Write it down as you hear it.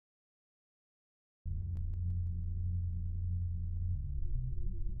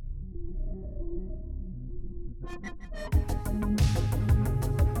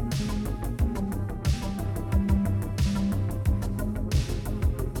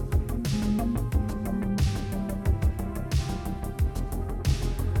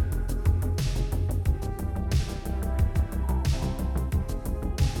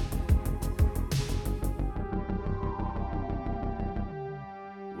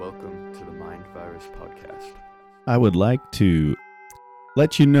Welcome to the Mind Virus Podcast. I would like to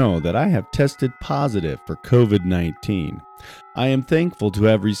let you know that I have tested positive for COVID-19. I am thankful to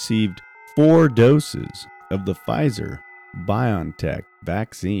have received 4 doses of the Pfizer-BioNTech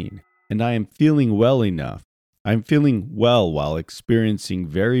vaccine, and I am feeling well enough. I'm feeling well while experiencing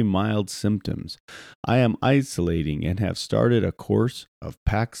very mild symptoms. I am isolating and have started a course of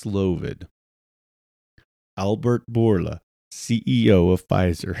Paxlovid. Albert Bourla, CEO of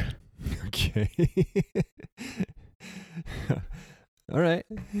Pfizer. Okay. All right.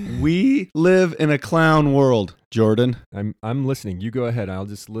 We live in a clown world, Jordan. I'm listening. You go ahead. I'll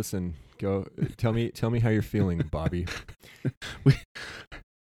just listen. Go. Tell me how you're feeling, Bobby.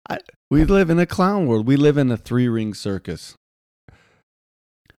 We live in a clown world. We live in a 3-ring circus.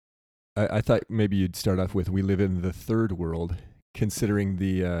 I thought maybe you'd start off with "We live in the third world," considering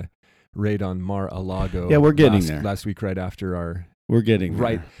the raid on Mar-a-Lago. Yeah, we're getting there. Last week, right after our. We're getting there.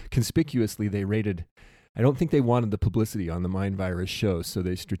 Right. Conspicuously, they raided. I don't think they wanted the publicity on the Mind Virus show, so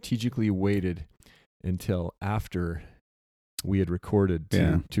they strategically waited until after we had recorded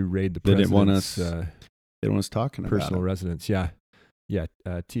to raid the president's They didn't want us talking about personal it. residence. Yeah.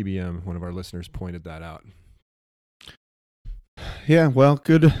 TBM, one of our listeners, pointed that out. Yeah, well,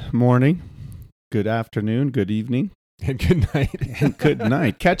 good morning, good afternoon, good evening, And good night. and good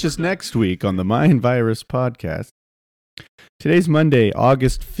night. Catch us next week on the Mind Virus Podcast. Today's Monday,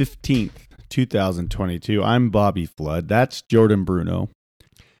 August 15th, 2022. I'm Bobby Flood. That's Jordan Bruno.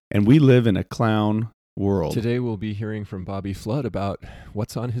 And we live in a clown world. Today we'll be hearing from Bobby Flood about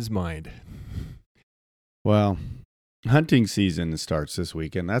what's on his mind. Well, hunting season starts this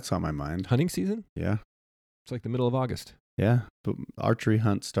weekend. That's on my mind. Hunting season? Yeah. It's like the middle of August. Yeah. But archery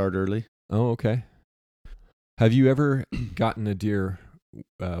hunts start early. Oh, okay. Have you ever gotten a deer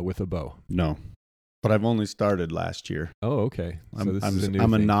with a bow? No. But I've only started last year. Oh, okay. So this is a new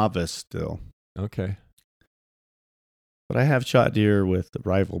I'm a thing. novice still. Okay. But I have shot deer with the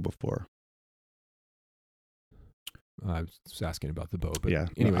rifle before. I was asking about the bow, but Yeah.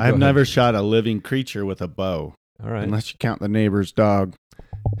 anyway, I've go never ahead. shot a living creature with a bow. All right. Unless you count the neighbor's dog.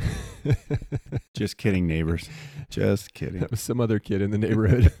 Just kidding, neighbors. Just kidding. That was some other kid in the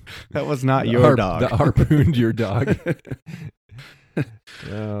neighborhood. That was not your dog. That harpooned your dog.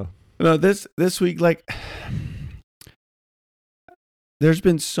 Oh. No, this week, like, there's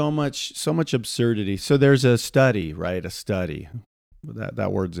been so much absurdity. So there's a study, right? A study.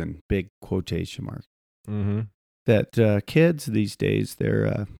 That word's in big quotation marks. Mm-hmm. That kids these days,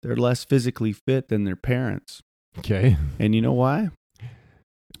 they're less physically fit than their parents. Okay. And you know why?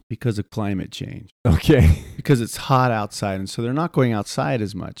 Because of climate change. Okay. Because it's hot outside, and so they're not going outside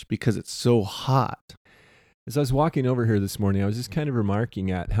as much because it's so hot. As I was walking over here this morning, I was just kind of remarking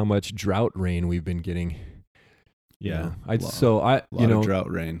at how much drought rain we've been getting. Yeah. A lot of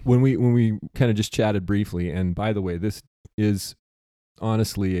drought rain. when we kind of just chatted briefly, and by the way, this is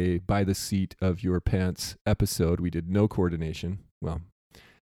honestly a by the seat of your pants episode. We did no coordination. Well,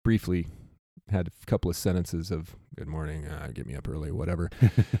 briefly had a couple of sentences of good morning, get me up early, whatever.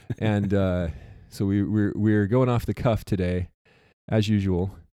 And so we're going off the cuff today, as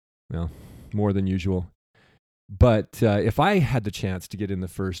usual. Well, more than usual. But if I had the chance to get in the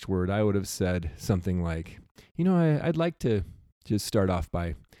first word, I would have said something like, I'd like to just start off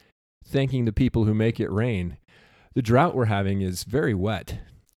by thanking the people who make it rain. The drought we're having is very wet.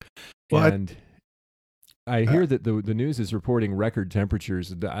 Well, and I hear that the news is reporting record temperatures.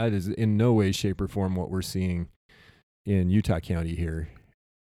 That is in no way, shape, or form what we're seeing in Utah County here.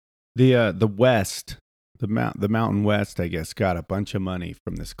 The West, the Mountain West, I guess, got a bunch of money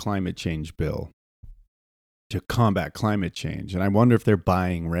from this climate change bill to combat climate change, and I wonder if they're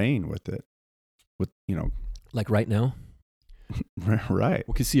buying rain with it. Like right now? Right.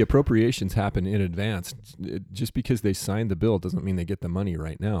 Well, because see, appropriations happen in advance. Just because they signed the bill doesn't mean they get the money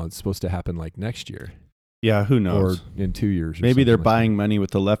right now. It's supposed to happen like next year. Yeah, who knows? Or in 2 years. Or Maybe they're like buying money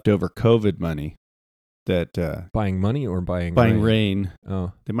with the leftover COVID money. Buying money or buying rain.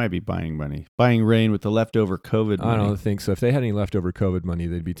 Oh, They might be buying money. Buying rain with the leftover COVID money. I don't think so. If they had any leftover COVID money,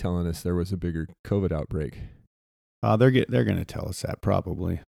 they'd be telling us there was a bigger COVID outbreak. They're going to tell us that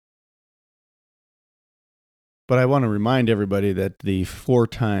probably. But I want to remind everybody that the 4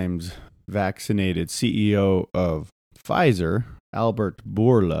 times vaccinated CEO of Pfizer, Albert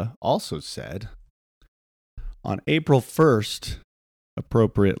Bourla, also said on April 1st,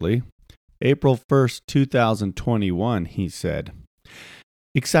 appropriately, April 1st, 2021, he said,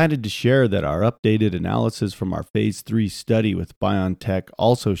 excited to share that our updated analysis from our phase 3 study with BioNTech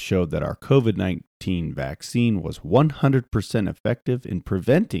also showed that our COVID-19 vaccine was 100% effective in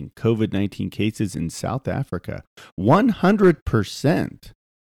preventing COVID-19 cases in South Africa. 100%.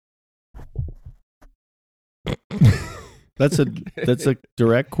 That's a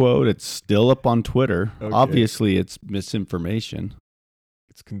direct quote. It's still up on Twitter. Okay. Obviously, it's misinformation.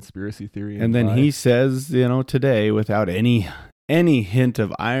 It's conspiracy theory. And then he says, today, without any hint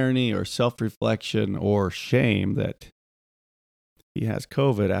of irony or self-reflection or shame, that he has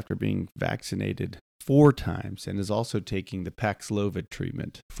COVID after being vaccinated 4 times and is also taking the Paxlovid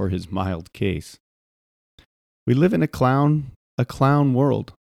treatment for his mild case. We live in a clown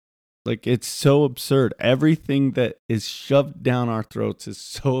world. Like, it's so absurd. Everything that is shoved down our throats is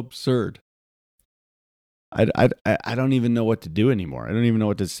so absurd. I don't even know what to do anymore. I don't even know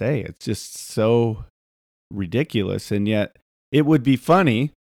what to say. It's just so ridiculous. And yet it would be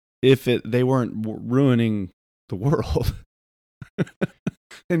funny if they weren't ruining the world.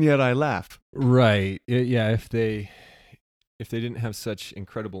 And yet I laugh. Right. If they didn't have such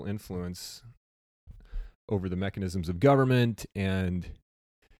incredible influence over the mechanisms of government and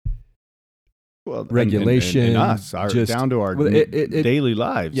regulation, and us, down to our daily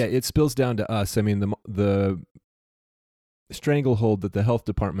lives. Yeah, it spills down to us. I mean, the stranglehold that the health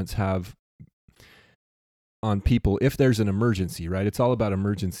departments have on people if there's an emergency, right? It's all about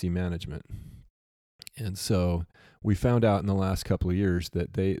emergency management. And so we found out in the last couple of years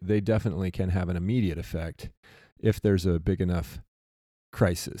that they definitely can have an immediate effect if there's a big enough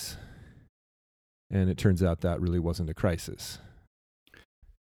crisis. And it turns out that really wasn't a crisis.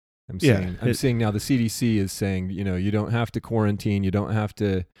 I'm seeing now the CDC is saying, you don't have to quarantine. You don't have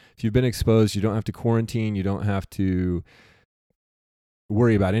to, if you've been exposed, you don't have to quarantine. You don't have to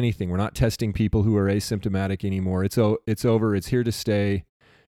worry about anything. We're not testing people who are asymptomatic anymore. It's over. It's here to stay,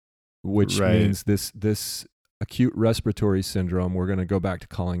 which means this acute respiratory syndrome, we're going to go back to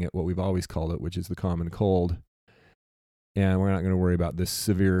calling it what we've always called it, which is the common cold. And we're not going to worry about this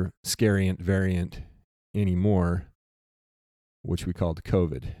severe scariant variant anymore, which we called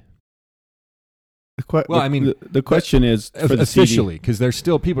COVID. The question is for officially, because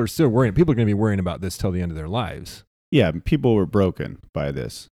people are still worrying. People are going to be worrying about this till the end of their lives. Yeah, people were broken by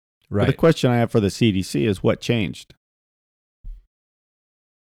this. Right. But the question I have for the CDC is what changed?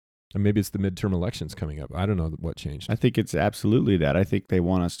 And maybe it's the midterm elections coming up. I don't know what changed. I think it's absolutely that. I think they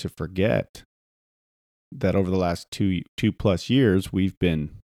want us to forget that over the last two plus years we've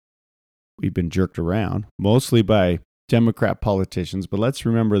been jerked around, mostly by Democrat politicians. But let's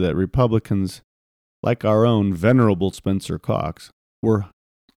remember that Republicans, like our own venerable Spencer Cox, were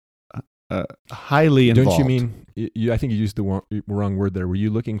highly involved. Don't you mean, I think you used the wrong word there. Were you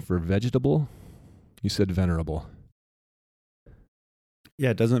looking for vegetable? You said venerable.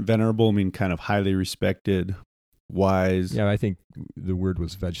 Yeah, doesn't venerable mean kind of highly respected, wise? Yeah, I think the word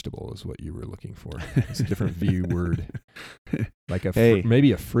was vegetable is what you were looking for. It's a different V word. Like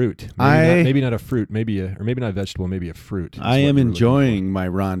maybe a fruit. Maybe not a fruit, or maybe not a vegetable, maybe a fruit. I am enjoying my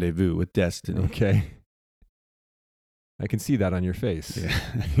rendezvous with destiny. Okay. I can see that on your face. Yeah.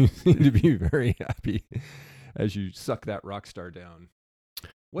 You seem to be very happy as you suck that rock star down.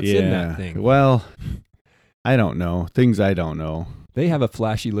 What's in that thing? Well, I don't know. Things I don't know. They have a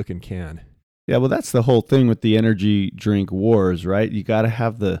flashy looking can. Yeah, well, that's the whole thing with the energy drink wars, right? You got to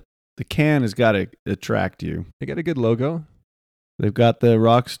have the can has got to attract you. They got a good logo. They've got the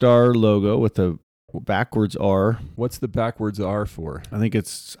Rockstar logo with a backwards R. What's the backwards R for? I think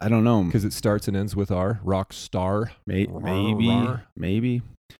it's, I don't know. Because it starts and ends with R. Rockstar. Maybe.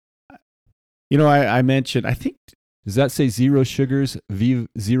 I mentioned, I think. Does that say 0 sugars,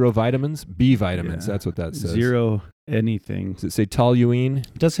 zero vitamins? B vitamins. Yeah. That's what that says. 0 anything. Does it say toluene?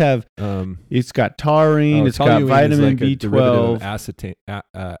 It does have, it's got taurine, it's got vitamin B12.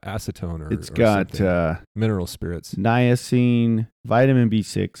 Acetone it's got mineral spirits. Niacin, vitamin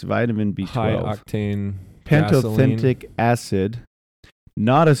B6, vitamin B12. High octane pantothenic acid,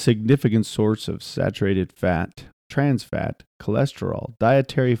 not a significant source of saturated fat, trans fat, cholesterol,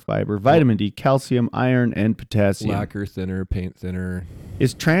 dietary fiber, vitamin D, calcium, iron, and potassium. Lacquer thinner, paint thinner.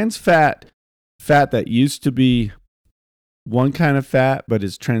 Is trans fat that used to be one kind of fat but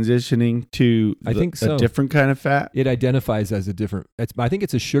is transitioning to I think so. A different kind of fat? It identifies as a different... I think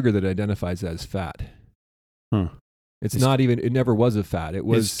it's a sugar that identifies as fat. Huh. It's not even... It never was a fat. It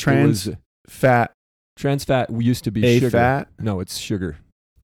was... Trans fat used to be sugar. Fat? No, it's sugar.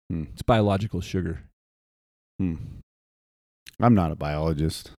 It's biological sugar. I'm not a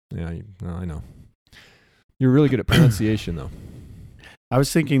biologist. Yeah, no, I know. You're really good at pronunciation, though. I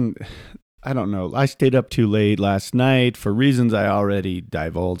was thinking, I don't know. I stayed up too late last night for reasons I already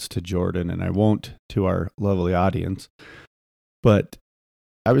divulged to Jordan, and I won't to our lovely audience. But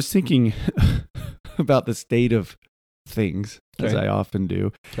I was thinking about the state of things, as I often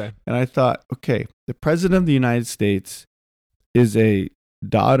do. Okay. And I thought, okay, the President of the United States is a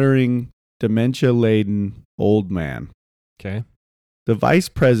doddering, dementia-laden old man. Okay. The Vice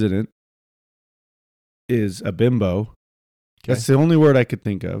President is a bimbo. Okay. That's the only word I could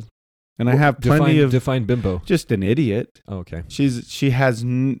think of. And I have plenty of define bimbo. just an idiot. Oh, okay. She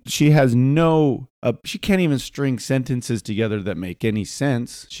can't even string sentences together that make any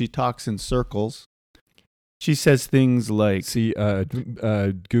sense. She talks in circles. She says things like, See,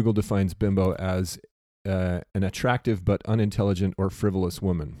 Google defines bimbo as an attractive but unintelligent or frivolous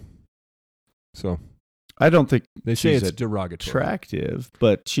woman. So I don't think they say she's it's derogatory. attractive,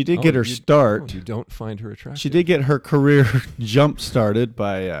 but she did get her start. You don't find her attractive. She did get her career jump started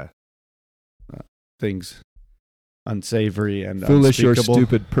by things unsavory and foolish or unspeakable.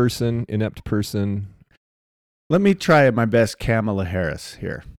 stupid person, inept person. Let me try my best Kamala Harris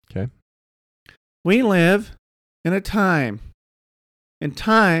here. Okay. We live in a time, and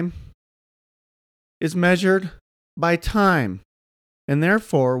time is measured by time, and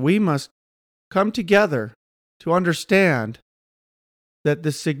therefore we must come together to understand that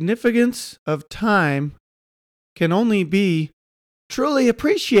the significance of time can only be truly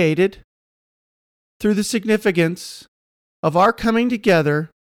appreciated through the significance of our coming together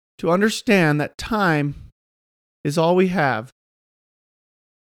to understand that time is all we have.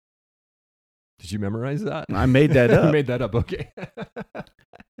 Did you memorize that? I made that up. You made that up, okay.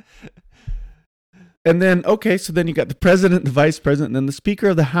 And then, okay, so then you got the president, the vice president, and then the Speaker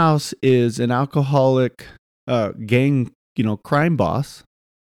of the House is an alcoholic gang, crime boss.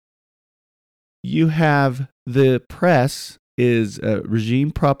 You have the press is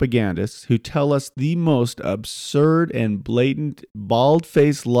regime propagandists who tell us the most absurd and blatant,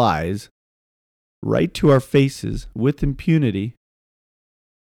 bald-faced lies right to our faces with impunity.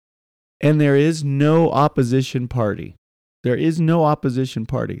 And there is no opposition party. There is no opposition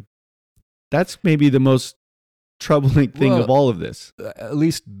party. That's maybe the most troubling thing of all of this. At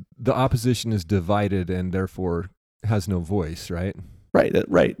least the opposition is divided and therefore has no voice, right?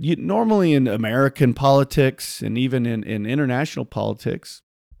 Right. Normally in American politics and even in international politics,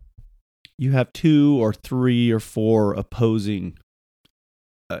 you have 2 or 3 or 4 opposing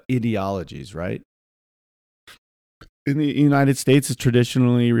ideologies, right? In the United States, it's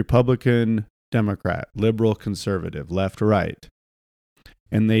traditionally Republican, Democrat, liberal, conservative, left, right.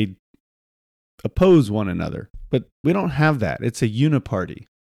 And they oppose one another. But we don't have that. It's a uniparty.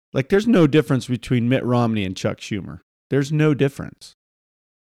 Like, there's no difference between Mitt Romney and Chuck Schumer. There's no difference.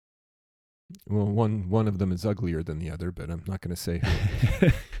 Well, one of them is uglier than the other, but I'm not going to say who.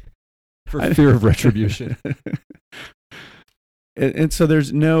 For fear of retribution. And so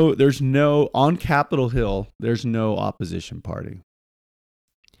there's no on Capitol Hill, there's no opposition party.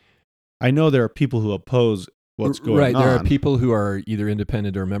 I know there are people who oppose what's going on. There are people who are either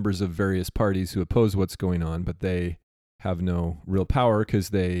independent or members of various parties who oppose what's going on, but they have no real power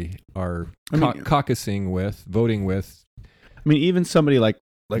because they are caucusing with, voting with. I mean, even somebody like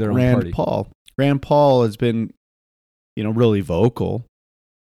Rand Paul. Rand Paul has been, really vocal,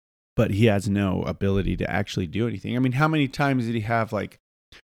 but he has no ability to actually do anything. I mean, how many times did he have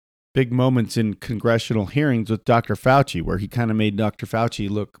big moments in congressional hearings with Dr. Fauci where he kind of made Dr. Fauci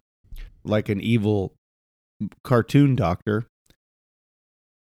look like an evil cartoon doctor,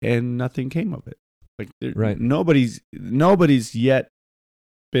 and nothing came of it. Right. Nobody's yet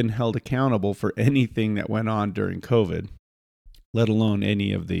been held accountable for anything that went on during COVID, let alone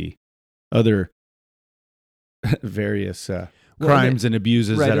any of the other various crimes and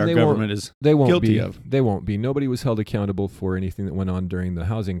abuses that our government is guilty of. They won't be. Nobody was held accountable for anything that went on during the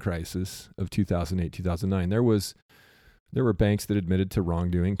housing crisis of 2008, 2009. There were banks that admitted to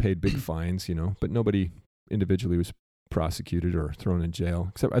wrongdoing, paid big fines, but nobody individually was prosecuted or thrown in jail.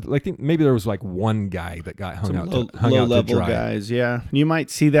 Except I think maybe there was one guy that got hung out to dry. Guys, yeah. You might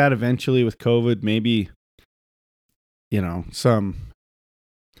see that eventually with COVID. Maybe,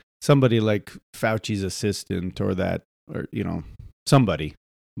 somebody like Fauci's assistant or somebody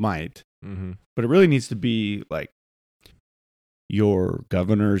might. Mm-hmm. But it really needs to be your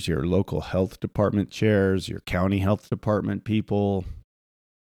governors, your local health department chairs, your county health department people,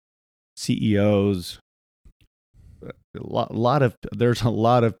 CEOs. There's a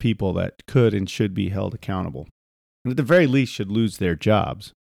lot of people that could and should be held accountable. And at the very least should lose their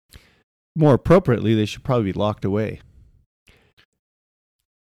jobs. More appropriately, they should probably be locked away.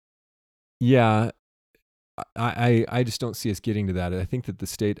 Yeah. I just don't see us getting to that. I think that the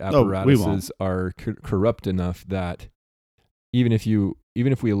state we apparatuses are corrupt enough that even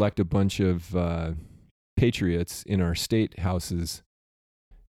if we elect a bunch of patriots in our state houses,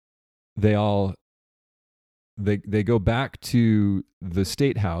 they go back to the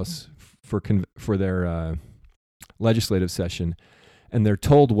state house for their legislative session, and they're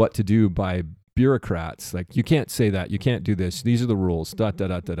told what to do by bureaucrats. Like, you can't say that, you can't do this, these are the rules, dot dot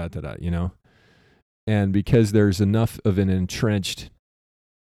dot dot dot dot, you know. And because there's enough of an entrenched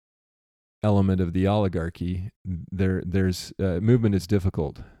element of the oligarchy, there's movement is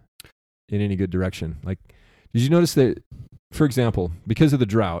difficult in any good direction. Like, did you notice that, for example, because of the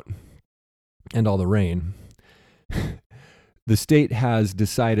drought and all the rain, the state has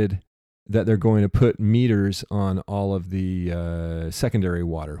decided that they're going to put meters on all of the secondary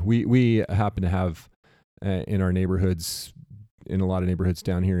water. We happen to have in our neighborhoods, in a lot of neighborhoods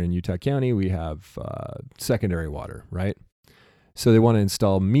down here in Utah County, we have secondary water, right? So they want to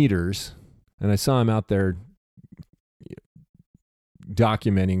install meters, and I saw them out there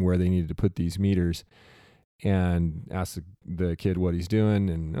documenting where they needed to put these meters, and asked the kid what he's doing,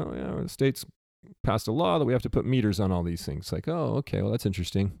 and the state's passed a law that we have to put meters on all these things. Like, oh, okay, well, that's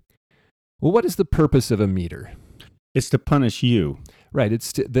interesting. Well, what is the purpose of a meter? It's to punish you. Right.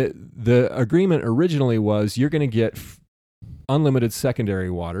 It's the agreement originally was you're going to get unlimited secondary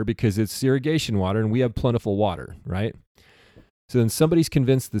water because it's irrigation water and we have plentiful water, right? So then somebody's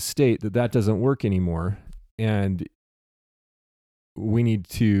convinced the state that doesn't work anymore, and we need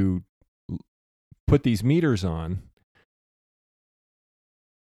to put these meters on.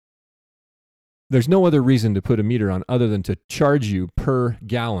 There's no other reason to put a meter on other than to charge you per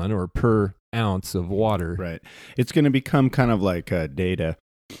gallon or per ounce of water. Right. It's going to become kind of like data.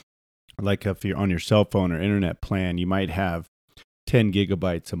 Like if you're on your cell phone or internet plan, you might have 10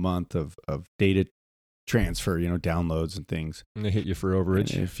 gigabytes a month of data transfer, downloads and things. And they hit you for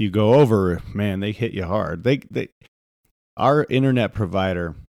overage. And if you go over, man, they hit you hard. Our internet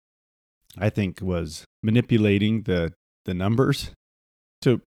provider, I think, was manipulating the numbers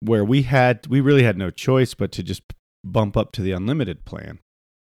to where we really had no choice but to just bump up to the unlimited plan,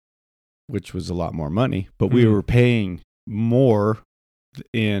 which was a lot more money, but we were paying more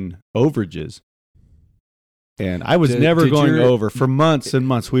in overages. And I was never going over for months and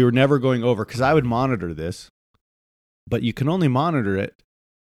months. We were never going over because I would monitor this, but you can only monitor it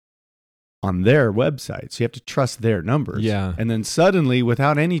on their website. So you have to trust their numbers. Yeah. And then suddenly,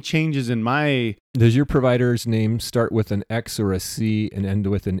 without any changes in my... Does your provider's name start with an X or a C and end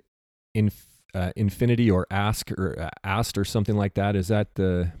with an infinity or ask or asked or something like that? Is that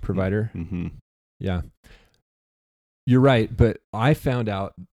the provider? Mm-hmm. Yeah. You're right, but I found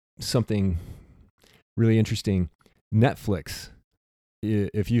out something really interesting. Netflix. Do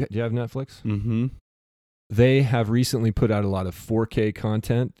you have Netflix? Mm-hmm. They have recently put out a lot of 4K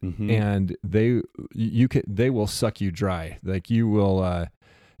content, and they will suck you dry. Like, you will,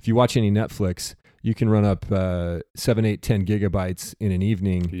 if you watch any Netflix, you can run up 7, 8, 10 gigabytes in an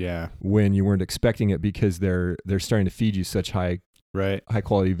evening. Yeah. When you weren't expecting it because they're starting to feed you such high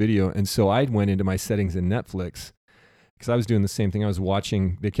quality video. And so I went into my settings in Netflix because I was doing the same thing. I was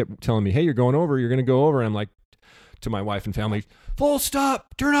watching. They kept telling me, "Hey, you're going over. You're going to go over." And I'm like, to my wife and family, full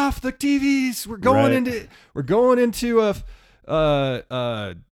stop, turn off the TVs. We're going into a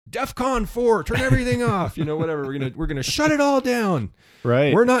DEFCON 4, turn everything off, whatever. We're gonna shut it all down.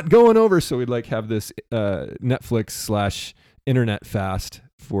 Right. We're not going over. So we'd have this Netflix / internet fast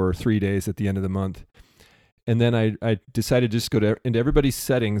for 3 days at the end of the month. And then I decided to just go into everybody's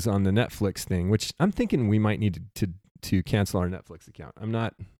settings on the Netflix thing, which I'm thinking we might need to cancel our Netflix account.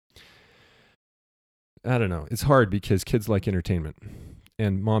 I don't know. It's hard because kids like entertainment,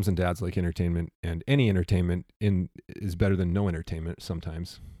 and moms and dads like entertainment, and any entertainment is better than no entertainment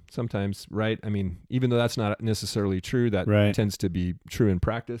sometimes. Sometimes, right? I mean, even though that's not necessarily true, that tends to be true in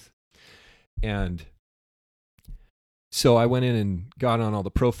practice. And so I went in and got on all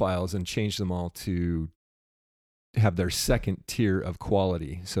the profiles and changed them all to have their second tier of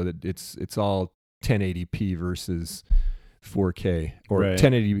quality, so that it's all 1080p versus 4K or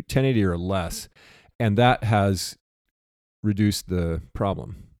 1080 or less. And that has reduced the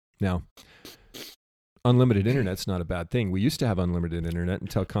problem. Now, unlimited internet's not a bad thing. We used to have unlimited internet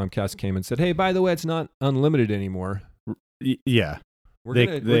until Comcast came and said, "Hey, by the way, it's not unlimited anymore." Yeah, we're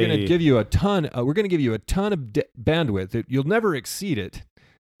gonna give you a ton. We're gonna give you a ton of bandwidth. You'll never exceed it.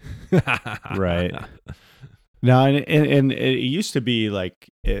 Right. No, and it used to be like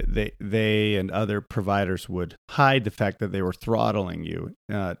they and other providers would hide the fact that they were throttling you.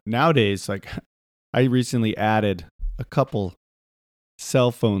 Nowadays, like, I recently added a couple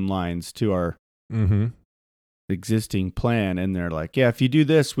cell phone lines to our existing plan, and they're like, yeah, if you do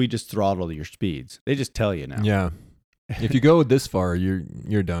this, we just throttle your speeds. They just tell you now. Yeah. If you go this far,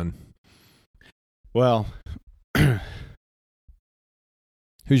 you're done. Well,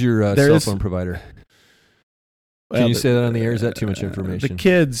 who's your cell phone provider? Can you say that on the air? Is that too much information? The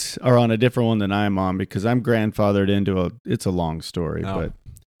kids are on a different one than I'm on because I'm grandfathered into it's a long story. Oh. But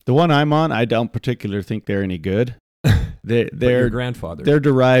the one I'm on, I don't particularly think they're any good. They're your grandfather. They're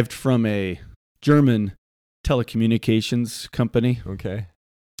derived from a German telecommunications company. Okay.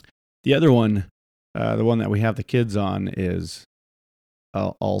 The other one, the one that we have the kids on, is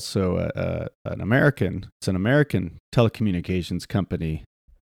also an American. It's an American telecommunications company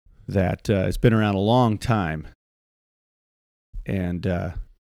that has been around a long time. And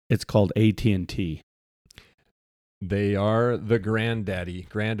it's called AT&T. They are the granddaddy,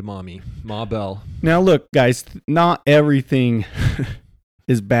 grandmommy, Ma Bell. Now, look, guys, not everything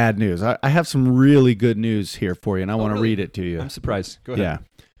is bad news. I have some really good news here for you, and I want to read it to you. I'm surprised. Go ahead. Yeah.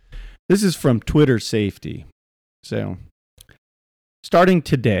 This is from Twitter Safety. So, starting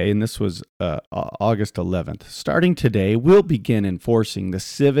today, and this was August 11th, starting today, we'll begin enforcing the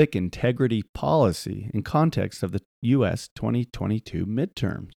civic integrity policy in context of the U.S. 2022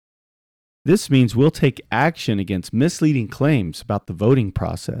 midterms. This means we'll take action against misleading claims about the voting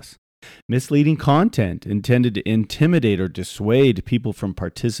process, misleading content intended to intimidate or dissuade people from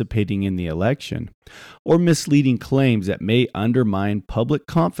participating in the election, or misleading claims that may undermine public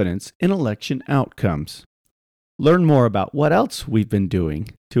confidence in election outcomes. Learn more about what else we've been doing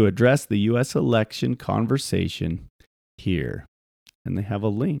to address the U.S. election conversation here. And they have a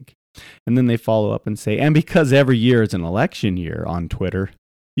link. And then they follow up and say, and because every year is an election year on Twitter,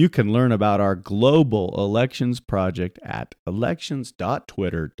 you can learn about our global elections project at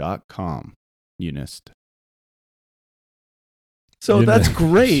elections.twitter.com. Unist. So that's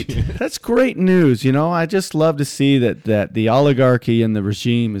great. That's great news. You know, I just love to see that the oligarchy and the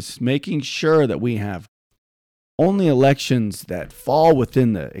regime is making sure that we have only elections that fall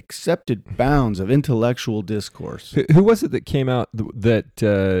within the accepted bounds of intellectual discourse. Who was it that came out that,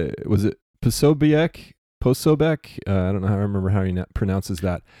 was it Posobiec? I don't know how I remember how he pronounces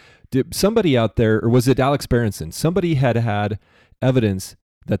that. Did somebody out there, or was it Alex Berenson? Somebody had evidence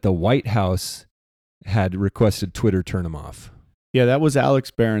that the White House had requested Twitter turn him off. Yeah, that was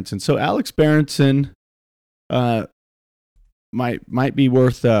Alex Berenson. So Alex Berenson might be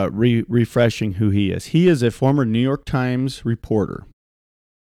worth refreshing who he is. He is a former New York Times reporter.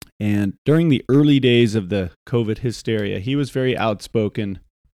 And during the early days of the COVID hysteria, he was very outspoken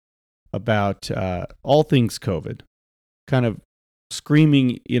about all things COVID, kind of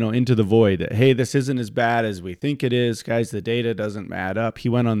screaming, into the void that, hey, this isn't as bad as we think it is. Guys, the data doesn't add up. He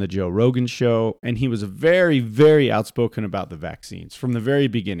went on the Joe Rogan show, and he was very, very outspoken about the vaccines from the very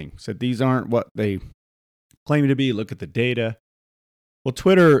beginning. Said these aren't what they claim to be. Look at the data. Well,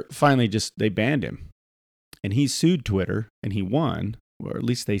 Twitter finally they banned him, and he sued Twitter, and he won, or at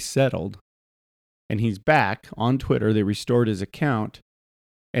least they settled, and he's back on Twitter. They restored his account,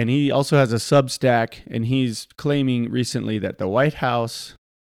 and he also has a Substack, and he's claiming recently that the White House,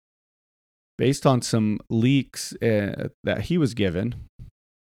 based on some leaks that he was given,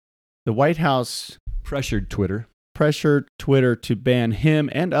 the White House pressured Twitter to ban him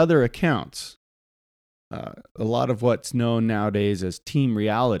and other accounts. A lot of what's known nowadays as Team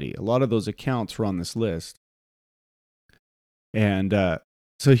Reality. A lot of those accounts were on this list. And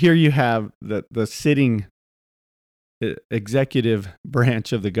so here you have the sitting executive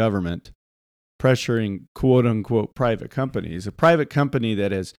branch of the government pressuring quote-unquote private companies, a private company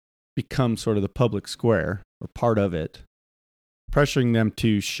that has become sort of the public square, or part of it, pressuring them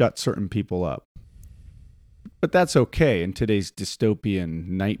to shut certain people up. But that's okay in today's dystopian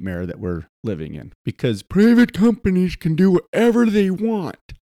nightmare that we're living in, because private companies can do whatever they want.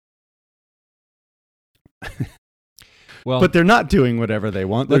 Well, but they're not doing whatever they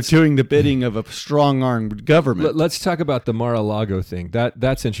want. They're doing the bidding of a strong-armed government. Let's talk about the Mar-a-Lago thing.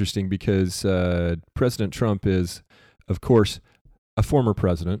 That's interesting because President Trump is, of course, a former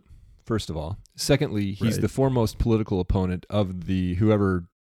president, first of all. Secondly, he's the foremost political opponent of the whoever's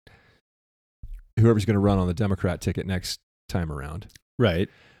going to run on the Democrat ticket next time around. Right.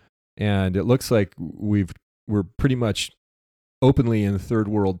 And it looks like we're pretty much openly in third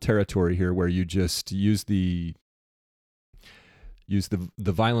world territory here, where you just use the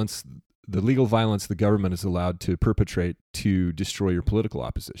violence, the legal violence the government is allowed to perpetrate to destroy your political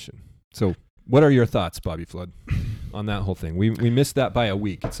opposition. So what are your thoughts, Bobby Flood, on that whole thing? We missed that by a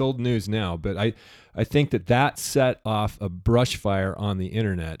week. It's old news now, but I think that set off a brush fire on the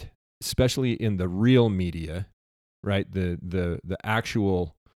internet, especially in the real media, right? The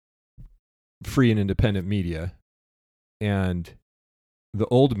actual free and independent media, and the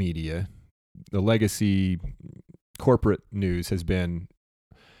old media, the legacy corporate news has been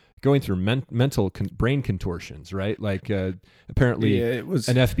going through mental brain contortions, right? Like apparently it was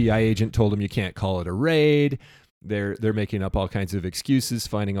an FBI agent told him you can't call it a raid. They're making up all kinds of excuses,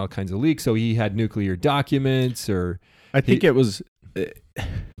 finding all kinds of leaks. So he had nuclear documents, or I think it was.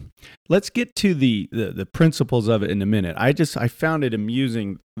 Let's get to the principles of it in a minute. I found it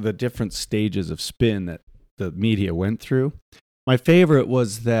amusing, the different stages of spin that the media went through. My favorite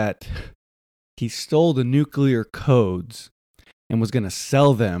was that he stole the nuclear codes and was going to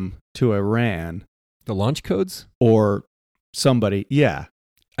sell them to Iran. The launch codes? Or somebody. Yeah.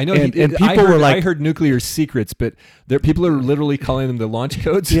 I know. And people were like, I heard nuclear secrets, but people are literally calling them the launch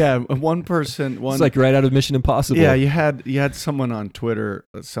codes. Yeah. One person. It's like right out of Mission Impossible. Yeah. You had someone on Twitter,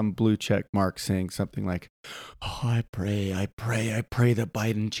 some blue check mark, saying something like, "Oh, I pray that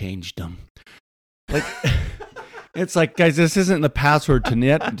Biden changed them." Like, it's like, guys, this isn't the password to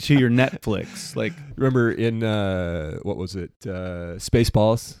your Netflix. Like, remember in what was it,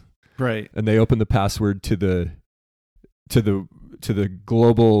 Spaceballs? Right. And they opened the password to the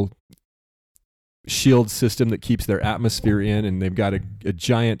global shield system that keeps their atmosphere in, and they've got a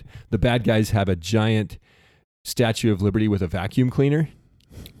giant. The bad guys have a giant Statue of Liberty with a vacuum cleaner,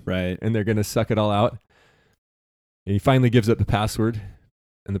 right? And they're gonna suck it all out. And he finally gives up the password,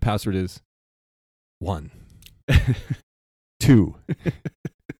 and the password is 1, 2,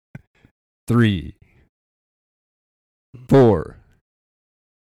 3, 4,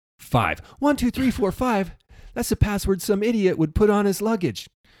 5. 1, 2, 3, 4, 5. That's the password some idiot would put on his luggage.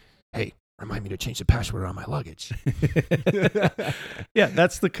 Hey, remind me to change the password on my luggage. Yeah,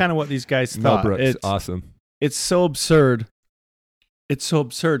 that's the kind of what these guys Mel thought. Brooks, awesome. It's so absurd. It's so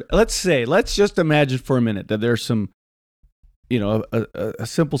absurd. Let's just imagine for a minute that there's some, a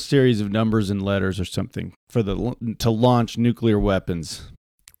simple series of numbers and letters or something to launch nuclear weapons.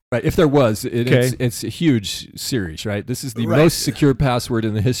 Right. If there was, it's a huge series, right? This is the most secure password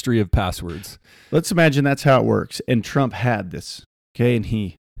in the history of passwords. Let's imagine that's how it works. And Trump had this, okay? And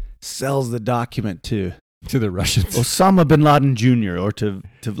he sells the document to the Russians. Osama bin Laden Jr. or to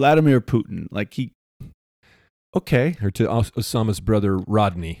Vladimir Putin. Okay. Or to Osama's brother,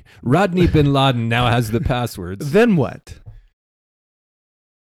 Rodney. Rodney bin Laden now has the passwords. Then what?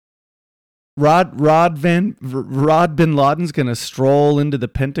 Rod bin Laden's going to stroll into the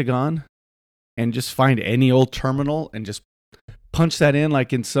Pentagon and just find any old terminal and just punch that in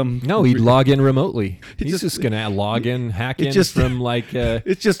like in some... No, he'd log in remotely. He's just going to log in, hack in from like...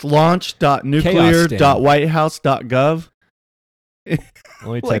 it's just launch.nuclear.whitehouse.gov. Let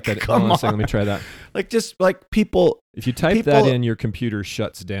me type that. Hold on a second, let me try that. Just like people... If you type that in, your computer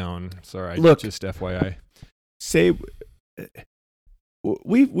shuts down. Sorry, just FYI. Say...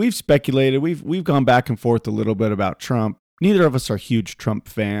 We've speculated. We've gone back and forth a little bit about Trump. Neither of us are huge Trump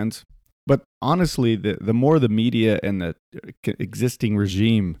fans, but honestly, the more the media and the existing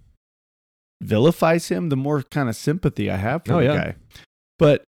regime vilifies him, the more kind of sympathy I have for the guy.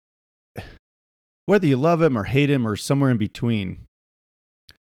 But whether you love him or hate him or somewhere in between,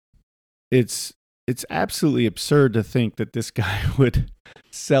 it's absolutely absurd to think that this guy would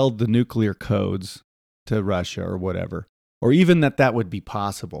sell the nuclear codes to Russia or whatever. Or even that would be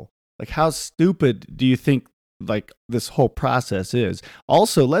possible. Like, how stupid do you think this whole process is?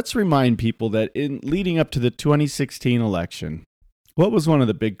 Also, let's remind people that in leading up to the 2016 election, what was one of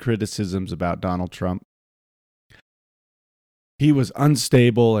the big criticisms about Donald Trump? He was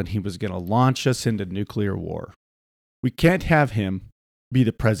unstable and he was going to launch us into nuclear war. We can't have him be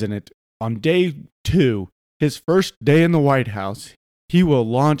the president. On day 2, his first day in the White House, he will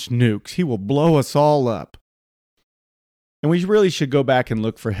launch nukes. He will blow us all up. And we really should go back and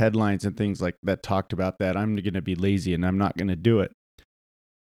look for headlines and things like that talked about that. I'm going to be lazy and I'm not going to do it.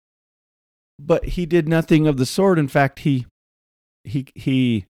 But he did nothing of the sort. In fact, he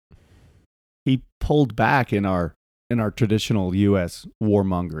pulled back in our traditional U.S.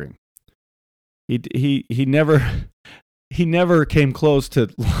 warmongering. He never came close to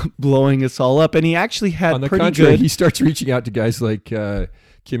blowing us all up, and he actually had on the pretty contrary, good. He starts reaching out to guys like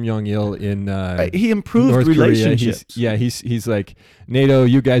Kim Jong-il in he improved North relationships. Korea. He's like, NATO,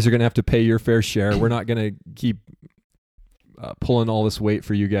 you guys are going to have to pay your fair share. We're not going to keep pulling all this weight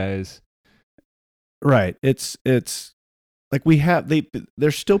for you guys. Right. It's like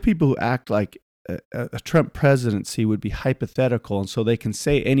there's still people who act like a Trump presidency would be hypothetical, and so they can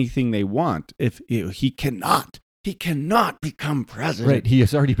say anything they want. If he cannot become president. Right. He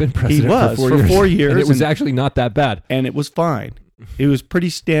has already been president for 4 years. And it was actually not that bad. And it was fine. It was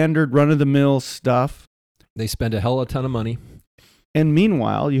pretty standard run-of-the-mill stuff. They spend a hell of a ton of money. And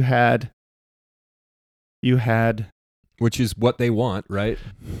meanwhile, you had, which is what they want, right?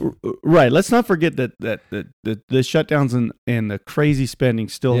 Right. Let's not forget that the shutdowns and the crazy spending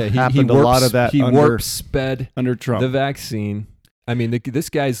still happened. A lot of that warp sped under Trump. The vaccine. I mean, this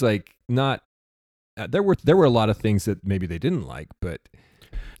guy's like not. There were a lot of things that maybe they didn't like, but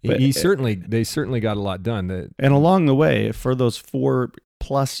they certainly got a lot done. And along the way, for those 4+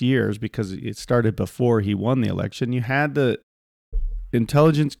 years, because it started before he won the election, you had the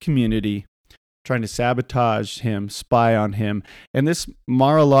intelligence community trying to sabotage him, spy on him. And this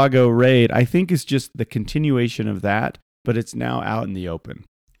Mar-a-Lago raid, I think, is just the continuation of that, but it's now out in the open.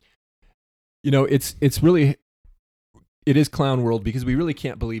 You know, it is clown world because we really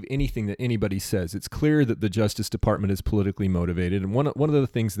can't believe anything that anybody says. It's clear that the Justice Department is politically motivated. And one of the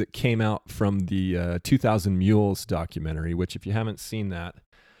things that came out from the 2000 Mules documentary, which if you haven't seen that,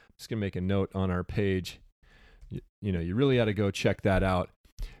 I'm just going to make a note on our page. You know, you really ought to go check that out,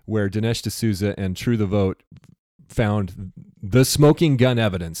 where Dinesh D'Souza and True the Vote found the smoking gun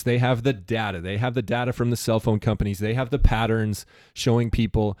evidence. They have the data. They have the data from the cell phone companies. They have the patterns showing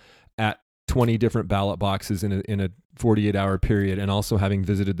people at 20 different ballot boxes in a 48-hour period, and also having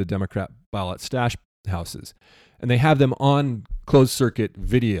visited the Democrat ballot stash houses. And they have them on closed circuit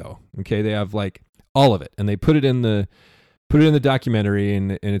video. Okay, they have like all of it, and they put it in the documentary,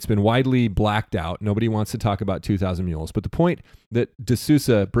 and it's been widely blacked out. Nobody wants to talk about 2000 Mules. But the point that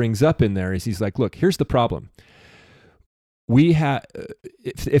D'Souza brings up in there is he's like, look, here's the problem. We have,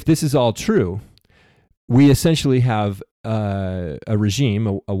 if this is all true, we essentially have a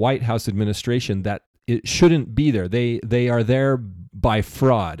regime, a White House administration that it shouldn't be there. They are there by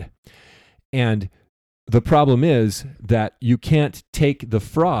fraud. And the problem is that you can't take the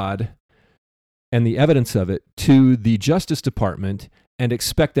fraud and the evidence of it to the Justice Department and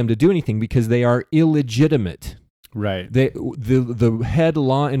expect them to do anything because they are illegitimate. Right. The head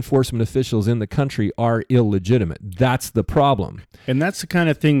law enforcement officials in the country are illegitimate. That's the problem. And that's the kind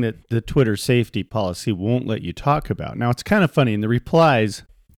of thing that the Twitter safety policy won't let you talk about. Now, it's kind of funny. In the replies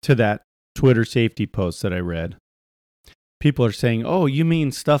to that Twitter safety post that I read, people are saying, oh, you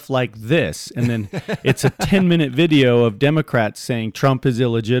mean stuff like this. And then it's a 10-minute video of Democrats saying Trump is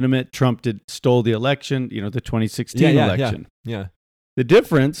illegitimate. Trump stole the election, the 2016 election. Yeah. The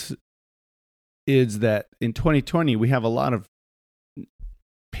difference is that in 2020, we have a lot of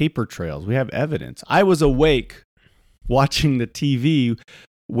paper trails. We have evidence. I was awake watching the TV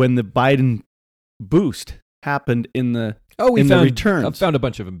when the Biden boost happened in the returns. I found a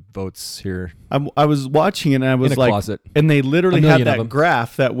bunch of votes here. I was watching it, and I was in a closet. And they literally had that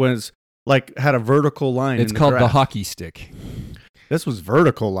graph that was like had a vertical line. It's called the hockey stick. This was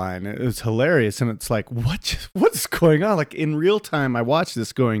vertical line. It was hilarious, and it's like, what's going on? Like in real time, I watched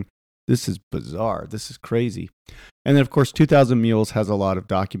this going, this is bizarre. This is crazy. And then, of course, 2000 Mules has a lot of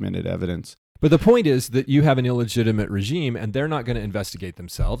documented evidence. But the point is that you have an illegitimate regime, and they're not going to investigate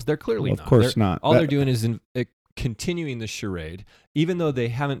themselves. They're clearly not. Of course not. All they're doing is continuing the charade, even though they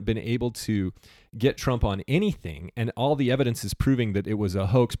haven't been able to get Trump on anything. And all the evidence is proving that it was a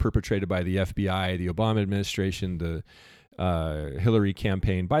hoax perpetrated by the FBI, the Obama administration, the Hillary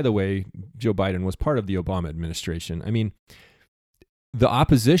campaign. By the way, Joe Biden was part of the Obama administration. I mean, the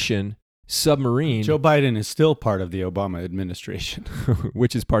opposition submarine. Joe Biden is still part of the Obama administration,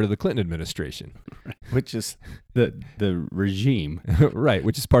 which is part of the Clinton administration, which is the regime, right?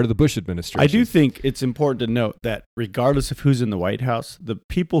 Which is part of the Bush administration. I do think it's important to note that regardless of who's in the White House, the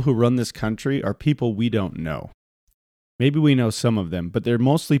people who run this country are people we don't know. Maybe we know some of them, but they're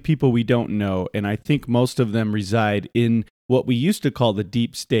mostly people we don't know, and I think most of them reside in what we used to call the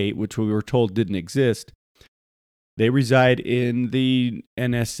deep state, which we were told didn't exist. They reside in the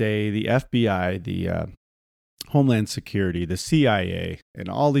NSA, the FBI, the Homeland Security, the CIA, and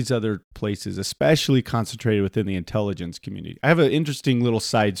all these other places, especially concentrated within the intelligence community. I have an interesting little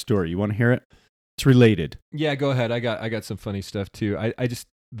side story. You want to hear it? It's related. Yeah, go ahead. I got some funny stuff too.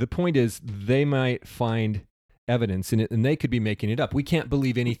 The point is they might find evidence in it, and they could be making it up. We can't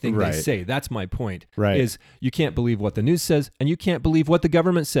believe anything they say. That's my point. Right. Is you can't believe what the news says, and you can't believe what the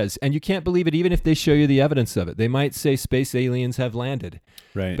government says, and you can't believe it even if they show you the evidence of it. They might say space aliens have landed.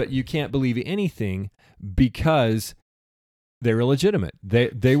 Right. But you can't believe anything because they're illegitimate.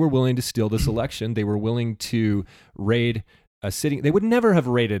 They were willing to steal this election. They were willing to raid a city. They would never have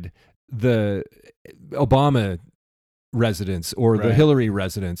raided the Obama residence or the Hillary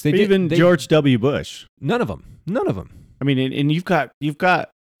residence. George W. Bush. None of them. I mean, and you've got.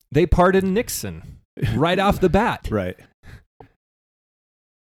 They pardoned Nixon right off the bat. Right.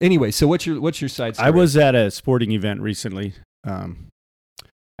 Anyway, so what's your side story? I was at a sporting event recently, at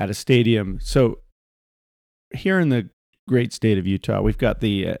a stadium. So here in the great state of Utah, we've got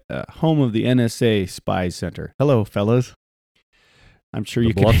the home of the NSA Spy Center. Hello, fellas. I'm sure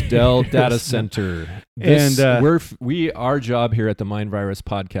you can. Bluffdale Data Center. Our job here at the Mind Virus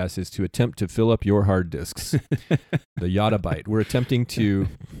Podcast is to attempt to fill up your hard disks, the yottabyte. We're attempting to.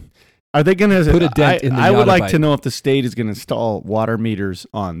 Are they going to put a dent in the I would like yottabyte. to know if the state is going to install water meters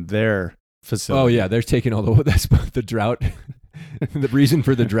on their facility. Oh yeah, they're taking all the drought. The reason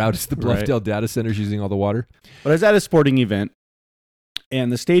for the drought is the Bluffdale Right. Data Center's using all the water. But I was at a sporting event,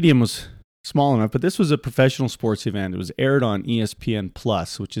 and the stadium was small enough, but this was a professional sports event. It was aired on ESPN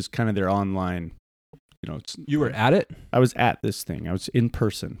Plus, which is kind of their online. You were at it? I was at this thing. I was in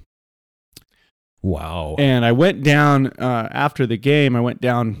person. Wow. And I went down after the game. I went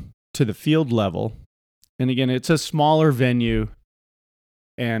down to the field level, and again, it's a smaller venue.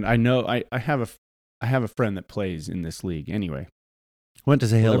 And I know I have a friend that plays in this league. Anyway, went to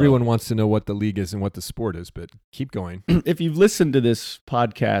say hello. Everyone wants to know what the league is and what the sport is, but keep going. If you've listened to this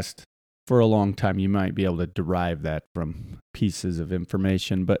podcast for a long time, you might be able to derive that from pieces of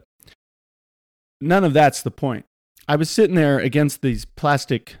information, but none of that's the point. I was sitting there against these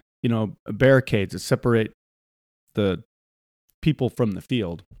plastic, barricades that separate the people from the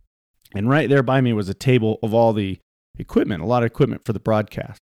field. And right there by me was a table of all the equipment, a lot of equipment for the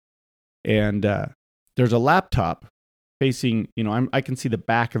broadcast. And there's a laptop facing, I can see the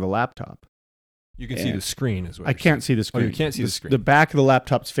back of the laptop. You can see the screen as well. I can't see the screen. Oh, you can't see the screen. The back of the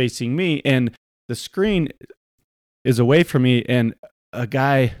laptop's facing me, and the screen is away from me, and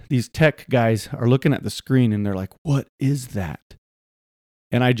these tech guys are looking at the screen, and they're like, "What is that?"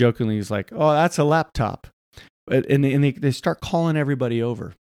 And I jokingly was like, "Oh, that's a laptop." And they start calling everybody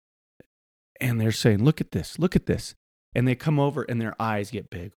over, and they're saying, "Look at this, look at this." And they come over, and their eyes get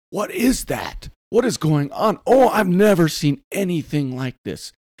big. What is that? What is going on? Oh, I've never seen anything like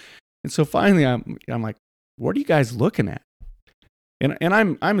this. And so finally, I'm like, "What are you guys looking at?" And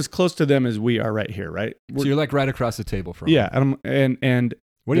I'm as close to them as we are right here, right? So you're like right across the table from Yeah, them. and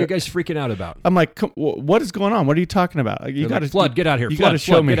What are you guys freaking out about? I'm like, "What is going on? What are you talking about? You got to Flood, get out of here. You Flood, got to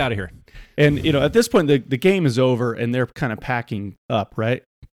show me. Get out of here. And at this point, the game is over, and they're kind of packing up, right?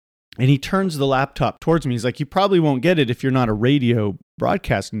 And he turns the laptop towards me. He's like, "You probably won't get it if you're not a radio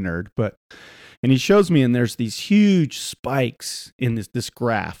broadcast nerd, but." And he shows me, and there's these huge spikes in this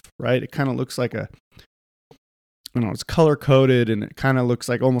graph, right? It kind of looks like it's color coded, and it kind of looks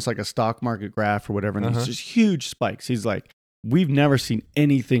like almost like a stock market graph or whatever. And it's just huge spikes. He's like, "We've never seen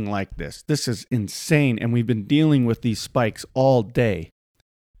anything like this. This is insane. And we've been dealing with these spikes all day."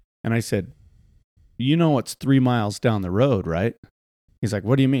 And I said, "It's 3 miles down the road, right?" He's like,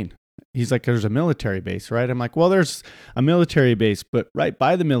 "What do you mean?" He's like, "There's a military base, right?" I'm like, "Well, there's a military base, but right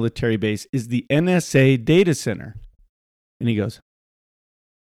by the military base is the NSA data center." And he goes,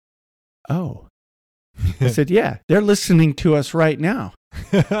 "Oh." I said, "Yeah, they're listening to us right now."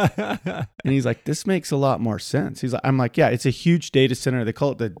 And he's like, "This makes a lot more sense." I'm like, "Yeah, it's a huge data center. They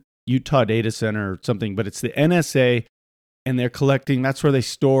call it the Utah Data Center or something, but it's the NSA, and they're collecting. That's where they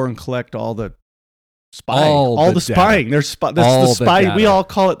store and collect all the spying, all the spying. There's the spy. We all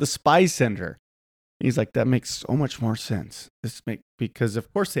call it the spy center." And he's like, "That makes so much more sense. Because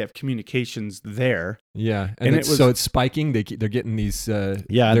of course they have communications there." Yeah, and so it's spiking. They're getting these. They're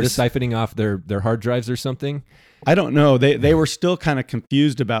siphoning off their hard drives or something. I don't know. They were still kind of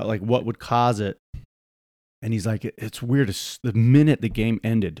confused about like what would cause it. And he's like, "It's weird. The minute the game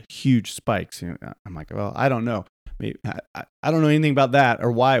ended, huge spikes." I'm like, "Well, I don't know. Maybe, I don't know anything about that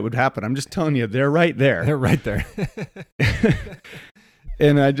or why it would happen. I'm just telling you, they're right there. They're right there."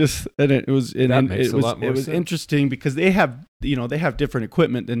 And it was sense. interesting because they have different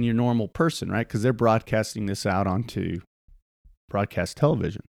equipment than your normal person, right? Because they're broadcasting this out onto broadcast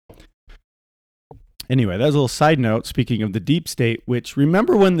television. Anyway, that was a little side note. Speaking of the deep state, which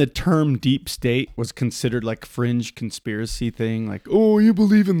remember when the term deep state was considered like fringe conspiracy thing, like, "Oh, you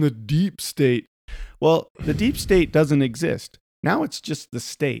believe in the deep state." Well, the deep state doesn't exist. Now it's just the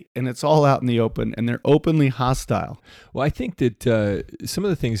state, and it's all out in the open, and they're openly hostile. Well, I think that some of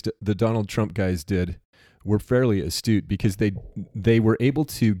the things the Donald Trump guys did were fairly astute because they were able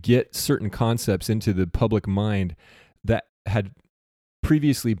to get certain concepts into the public mind that had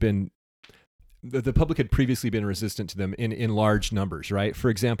previously been the public had previously been resistant to them in large numbers, right? For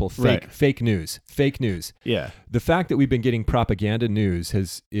example, fake news. Yeah. The fact that we've been getting propaganda news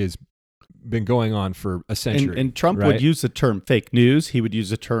is been going on for a century. And Trump would use the term fake news. He would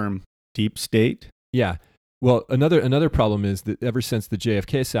use the term deep state. Yeah. Well, another problem is that ever since the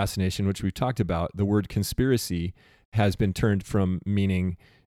JFK assassination, which we've talked about, the word conspiracy has been turned from meaning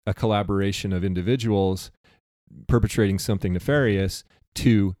a collaboration of individuals perpetrating something nefarious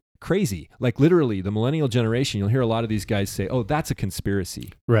to crazy. Like literally the millennial generation, you'll hear a lot of these guys say, oh, that's a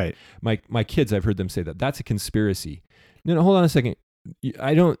conspiracy. Right. My kids, I've heard them say that. That's a conspiracy. No, hold on a second.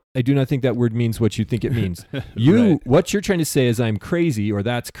 I do not think that word means what you think it means. What you're trying to say is I'm crazy or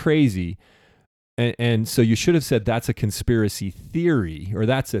that's crazy. And so you should have said that's a conspiracy theory or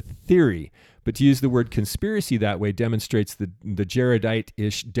that's a theory. But to use the word conspiracy that way demonstrates the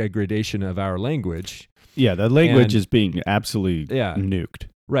Jaredite-ish degradation of our language. Yeah, the language is being absolutely nuked.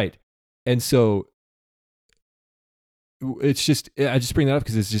 Right. And so it's just, I just bring that up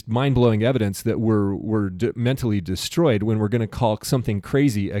because it's just mind-blowing evidence that we're mentally destroyed when we're going to call something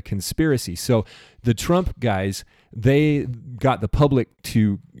crazy a conspiracy. So the Trump guys, they got the public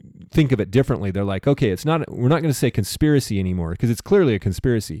to think of it differently. They're like, okay, we're not going to say conspiracy anymore because it's clearly a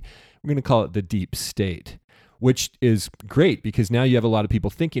conspiracy. We're going to call it the deep state, which is great because now you have a lot of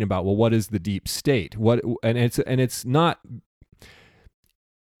people thinking about, well, what is the deep state? It's not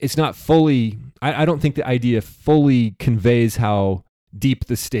fully, I don't think the idea fully conveys how deep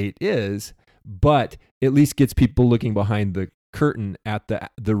the state is, but at least gets people looking behind the curtain at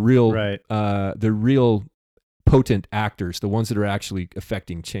the real, the real potent actors, the ones that are actually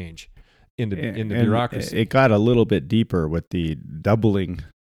affecting change in the bureaucracy. It got a little bit deeper with the doubling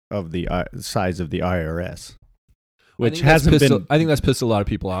of the size of the IRS, which hasn't been. I think that's pissed a lot of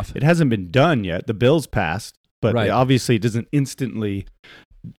people off. It hasn't been done yet. The bill's passed, but obviously it doesn't instantly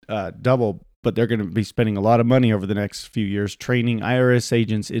double. But they're going to be spending a lot of money over the next few years training IRS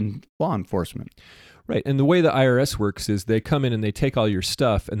agents in law enforcement. Right, and the way the IRS works is they come in and they take all your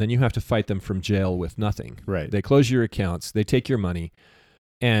stuff, and then you have to fight them from jail with nothing. Right. They close your accounts, they take your money,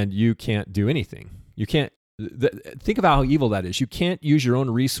 and you can't do anything. You can't. Think of how evil that is. You can't use your own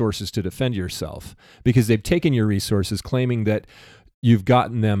resources to defend yourself because they've taken your resources, claiming that you've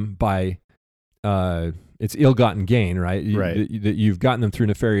gotten them by it's ill-gotten gain, right? That you've gotten them through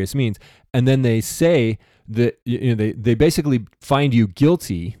nefarious means, and then they say that they basically find you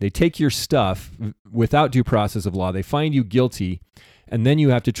guilty. They take your stuff without due process of law. They find you guilty, and then you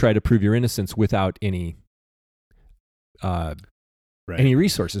have to try to prove your innocence without any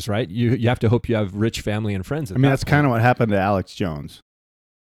resources, right? You have to hope you have rich family and friends. That's kind of what happened to Alex Jones.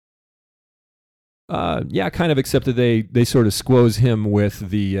 Yeah, kind of, except that they sort of squoze him with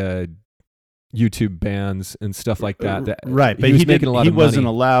the YouTube bans and stuff like that. Right, but he wasn't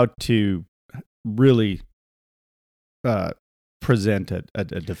allowed to really present a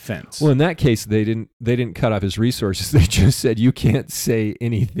defense. Well, in that case, they didn't cut off his resources. They just said you can't say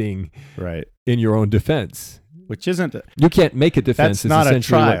anything in your own defense. Which isn't you can't make a defense. That's not a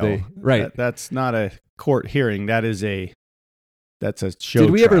trial. Right. That's not a court hearing. That's a show.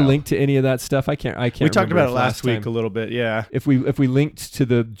 Did we trial. ever link to any of that stuff? I can't. We talked about it last week a little bit. Yeah. If we linked to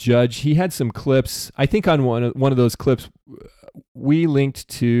the judge, he had some clips. I think on one of those clips, we linked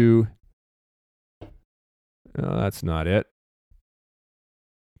to. Oh, that's not it.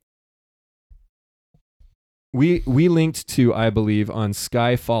 We linked to, I believe, on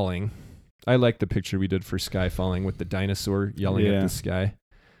Sky Falling. I like the picture we did for Sky Falling with the dinosaur yelling at the sky.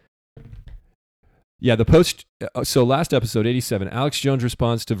 Yeah, the post. So last episode 87, Alex Jones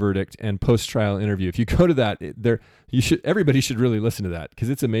responds to verdict and post-trial interview. If you go to that, everybody should really listen to that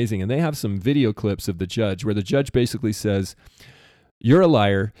because it's amazing. And they have some video clips of the judge where the judge basically says, "You're a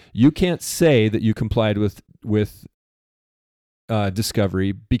liar. You can't say that you complied with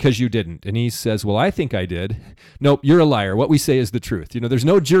discovery because you didn't." And he says, "Well, I think I did." "Nope, you're a liar. What we say is the truth." There's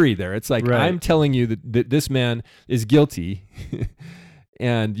no jury there. It's like, I'm telling you that this man is guilty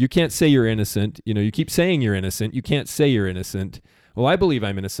and you can't say you're innocent. You keep saying you're innocent. You can't say you're innocent. "Well, I believe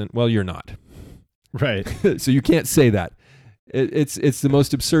I'm innocent." "Well, you're not." Right. So you can't say that. It's the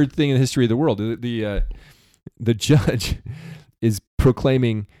most absurd thing in the history of the world. The judge is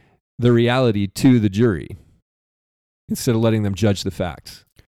proclaiming the reality to the jury instead of letting them judge the facts.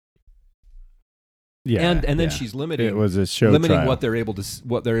 Yeah, and then she's limiting. It was a show limiting trial. what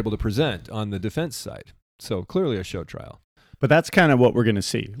they're able to present on the defense side. So clearly a show trial. But that's kind of what we're going to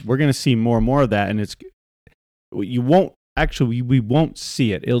see. We're going to see more and more of that, and we won't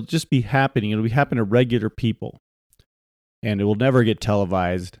see it. It'll just be happening. It'll be happening to regular people, and it will never get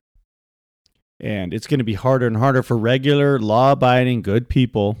televised. And it's going to be harder and harder for regular, law-abiding, good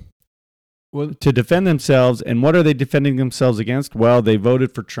people to defend themselves. And what are they defending themselves against? Well, they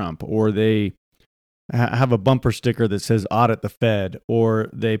voted for Trump, or they have a bumper sticker that says "audit the Fed," or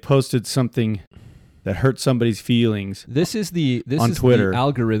they posted something that hurt somebody's feelings. This is the Twitter.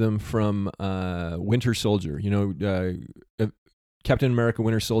 Algorithm from Winter Soldier. Captain America: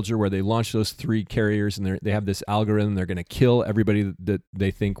 Winter Soldier, where they launch those 3 carriers and they have this algorithm. They're going to kill everybody that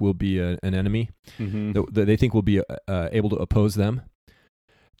they think will be an enemy, that they think will be able to oppose them.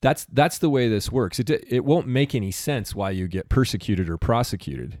 That's the way this works. It won't make any sense why you get persecuted or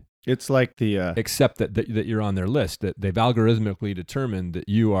prosecuted. It's like the except that you're on their list, that they've algorithmically determined that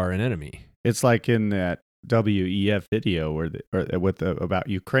you are an enemy. It's like in that WEF video about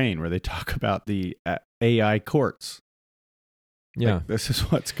Ukraine, where they talk about the AI courts. Yeah, like, this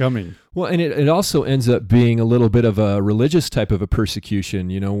is what's coming. Well, and it also ends up being a little bit of a religious type of a persecution,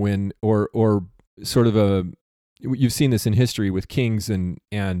 when or sort of a, you've seen this in history with kings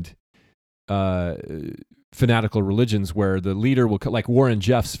and fanatical religions where the leader will, like Warren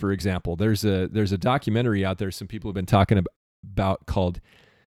Jeffs, for example. There's a documentary out there some people have been talking about called,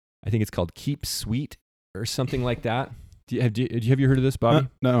 I think it's called Keep Sweet or something like that. Have you heard of this, Bobby?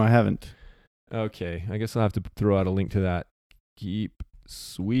 No, I haven't. Okay, I guess I'll have to throw out a link to that. Keep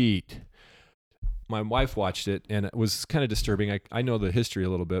Sweet. My wife watched it, and it was kind of disturbing. I know the history a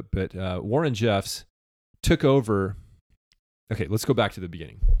little bit, but Warren Jeffs took over. Okay, let's go back to the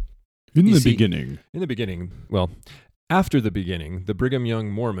beginning. In the beginning, well, after the beginning, the Brigham Young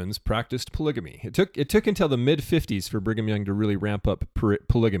Mormons practiced polygamy. It took until the mid-50s for Brigham Young to really ramp up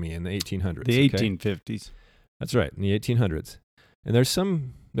polygamy in the 1800s. The 1850s. That's right, in the 1800s. And there's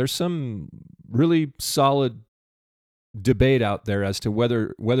some really solid debate out there as to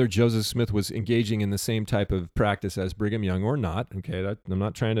whether Joseph Smith was engaging in the same type of practice as Brigham Young or not. Okay, I'm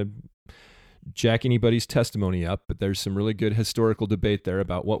not trying to jack anybody's testimony up, but there's some really good historical debate there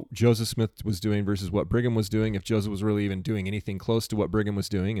about what Joseph Smith was doing versus what Brigham was doing, if Joseph was really even doing anything close to what Brigham was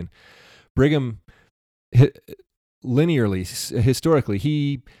doing. And Brigham, linearly, historically,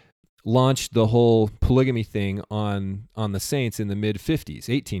 he launched the whole polygamy thing on the Saints in the mid-50s,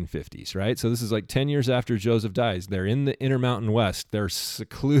 1850s, right? So this is like 10 years after Joseph dies. They're in the Intermountain West. They're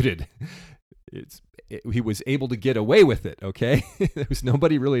secluded. He was able to get away with it, okay? There was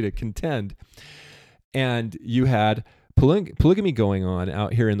nobody really to contend. And you had polygamy going on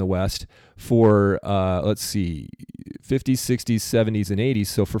out here in the West for, 50s, 60s, 70s, and 80s,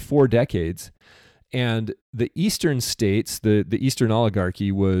 so for 4 decades. And the eastern states, the eastern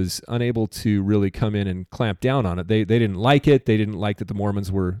oligarchy, was unable to really come in and clamp down on it. They didn't like it. They didn't like that the Mormons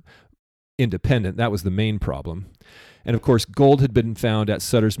were independent. That was the main problem. And of course, gold had been found at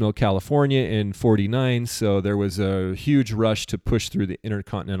Sutter's Mill, California in 49, so there was a huge rush to push through the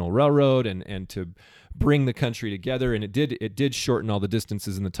Intercontinental Railroad and to bring the country together. And it did shorten all the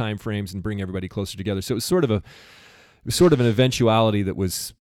distances and the time frames and bring everybody closer together. So it was sort of an eventuality that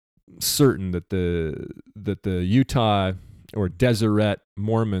was certain that the Utah or Deseret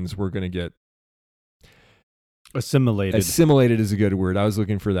Mormons were going to get assimilated. Assimilated is a good word. I was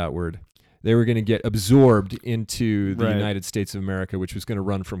looking for that word. They were going to get absorbed into the United States of America, which was going to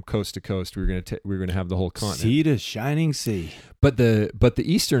run from coast to coast. We were going to have the whole continent. Sea to shining sea. But the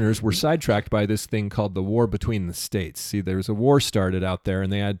Easterners were sidetracked by this thing called the War Between the States. See, there was a war started out there,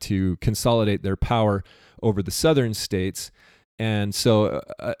 and they had to consolidate their power over the southern states. And so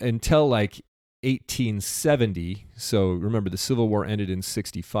until like 1870, so remember the Civil War ended in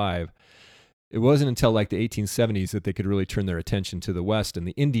 65, it wasn't until like the 1870s that they could really turn their attention to the West and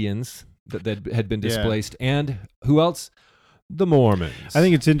the Indians that had been displaced. Yeah. And who else? The Mormons. I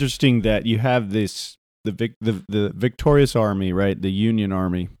think it's interesting that you have the victorious army, right? The Union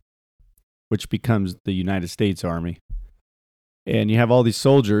Army, which becomes the United States Army. And you have all these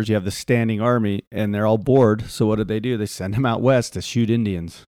soldiers, you have the standing army, and they're all bored. So what do? They send them out west to shoot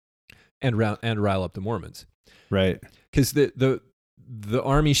Indians. And rile up the Mormons. Right. Because the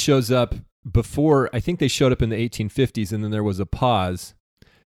army shows up before, I think they showed up in the 1850s, and then there was a pause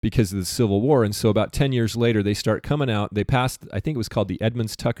because of the Civil War. And so about 10 years later, they start coming out. They passed, I think it was called the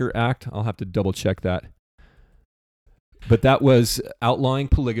Edmunds-Tucker Act. I'll have to double check that. But that was outlawing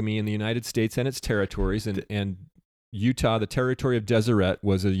polygamy in the United States and its territories, and Utah, the territory of Deseret,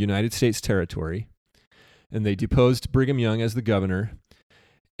 was a United States territory, and they deposed Brigham Young as the governor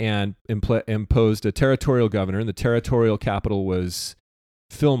and imposed a territorial governor, and the territorial capital was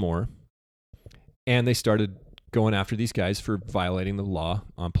Fillmore, and they started going after these guys for violating the law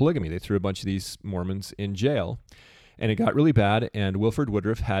on polygamy. They threw a bunch of these Mormons in jail, and it got really bad, and Wilford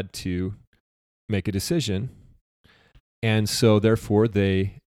Woodruff had to make a decision, and so therefore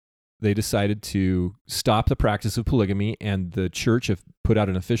they decided to stop the practice of polygamy, and the church have put out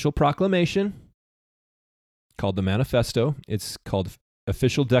an official proclamation called the Manifesto. It's called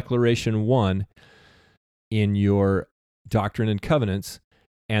Official Declaration 1 in your Doctrine and Covenants,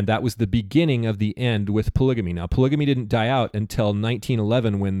 and that was the beginning of the end with polygamy. Now, polygamy didn't die out until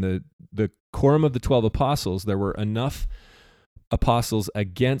 1911 when the Quorum of the 12 Apostles, there were enough apostles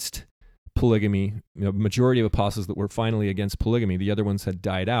against polygamy, majority of apostles that were finally against polygamy. The other ones had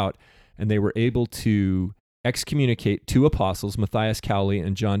died out, and they were able to excommunicate 2 apostles, Matthias Cowley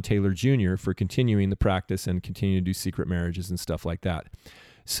and John Taylor Jr., for continuing the practice and continuing to do secret marriages and stuff like that.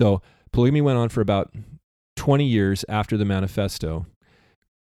 So polygamy went on for about 20 years after the manifesto,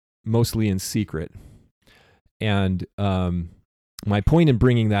 mostly in secret. And my point in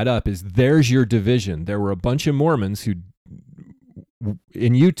bringing that up is there's your division. There were a bunch of Mormons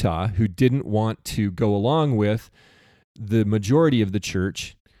in Utah who didn't want to go along with the majority of the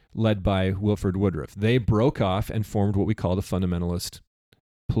church led by Wilford Woodruff. They broke off and formed what we call the fundamentalist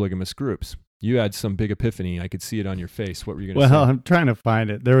polygamous groups. You had some big epiphany. I could see it on your face. What were you going to say? Well, I'm trying to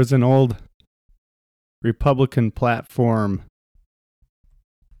find it. There was an old Republican platform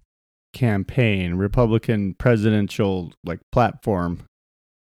campaign, Republican presidential platform,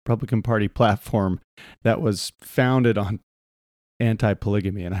 Republican Party platform that was founded on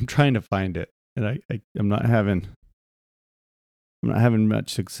anti-polygamy, and I'm trying to find it, and I'm not having much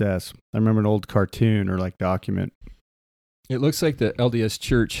success. I remember an old cartoon or document. It looks like the LDS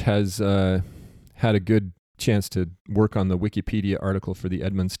Church has had a good chance to work on the Wikipedia article for the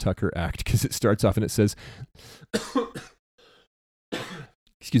Edmunds-Tucker Act, because it starts off and it says,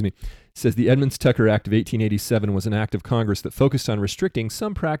 excuse me, it says the Edmunds-Tucker Act of 1887 was an act of Congress that focused on restricting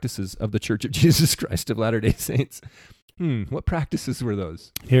some practices of the Church of Jesus Christ of Latter-day Saints. What practices were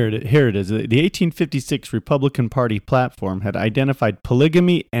those? Here it is. The 1856 Republican Party platform had identified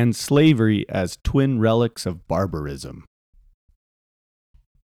polygamy and slavery as twin relics of barbarism.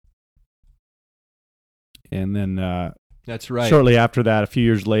 And then that's right. Shortly after that, a few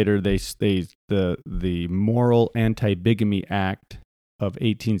years later, the Moral Anti-Bigamy Act of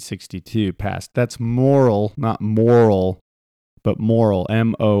 1862 passed. That's moral, not moral, but moral,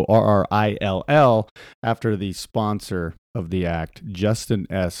 Morrill, after the sponsor of the act, Justin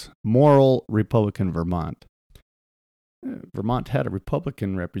S. Morrill, Republican, Vermont. Vermont had a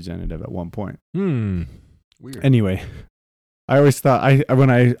Republican representative at one point. Weird. Anyway, I always thought,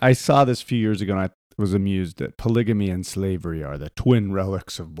 when I saw this a few years ago, and I was amused that polygamy and slavery are the twin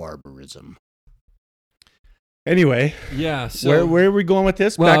relics of barbarism. Anyway, yeah. So where are we going with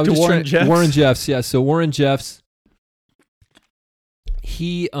this? Well, back to Warren Jeffs. Warren Jeffs, yeah. So Warren Jeffs,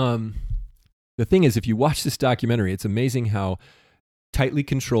 he, the thing is, if you watch this documentary, it's amazing how tightly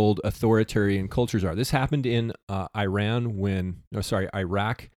controlled authoritarian cultures are. This happened in Iraq when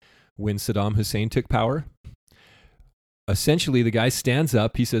Saddam Hussein took power. Essentially, the guy stands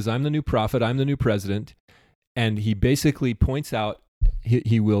up. He says, "I'm the new prophet. I'm the new president," and he basically points out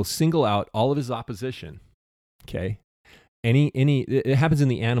he will single out all of his opposition. Okay, it happens in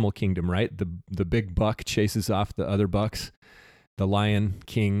the animal kingdom, right? The big buck chases off the other bucks. The lion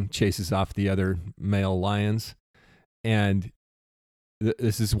king chases off the other male lions, and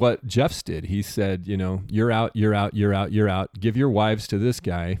this is what Jeffs did. He said, "You're out, you're out, you're out, you're out. Give your wives to this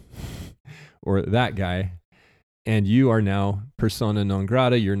guy or that guy, and you are now persona non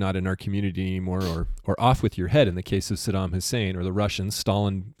grata. You're not in our community anymore, or off with your head." In the case of Saddam Hussein or the Russians,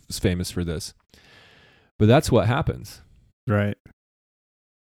 Stalin was famous for this. But that's what happens. Right.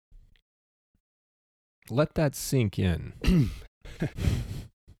 Let that sink in.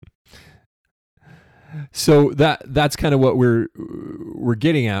 So that's kind of what we're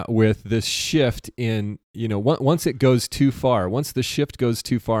getting at with this shift in, once it goes too far, once the shift goes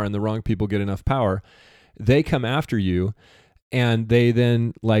too far and the wrong people get enough power, they come after you, and they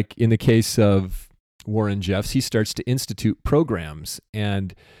then, like in the case of Warren Jeffs, he starts to institute programs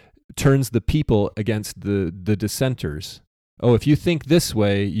and turns the people against the dissenters. Oh, if you think this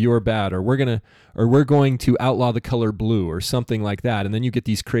way, you're bad, or we're going to outlaw the color blue, or something like that. And then you get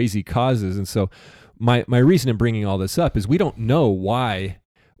these crazy causes. And so my reason in bringing all this up is we don't know why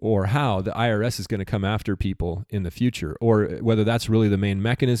or how the IRS is going to come after people in the future, or whether that's really the main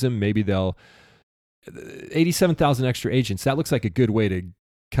mechanism. Maybe 87,000 extra agents. That looks like a good way to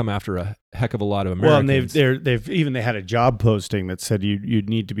come after a heck of a lot of Americans. Well, and they had a job posting that said you'd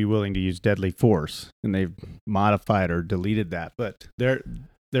need to be willing to use deadly force, and they've modified or deleted that. But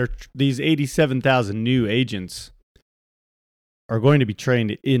these 87,000 new agents are going to be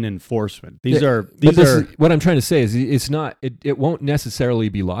trained in enforcement. These are what I'm trying to say is it won't necessarily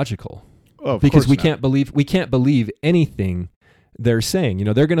be logical. Oh, because we can't believe anything they're saying.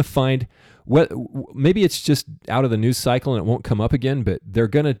 They're going to find maybe it's just out of the news cycle and it won't come up again, but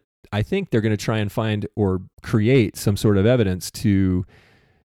I think they're going to try and find or create some sort of evidence to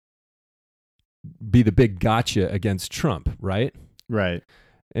be the big gotcha against Trump, right? Right.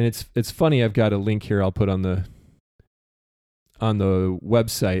 And it's funny, I've got a link here I'll put on the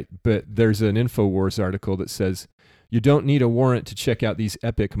website, but there's an InfoWars article that says you don't need a warrant to check out these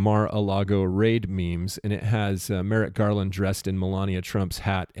epic Mar-a-Lago raid memes, and it has Merrick Garland dressed in Melania Trump's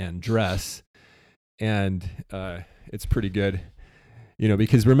hat and dress, and it's pretty good.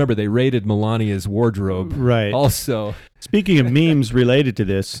 Because remember, they raided Melania's wardrobe. Right. Also, speaking of memes related to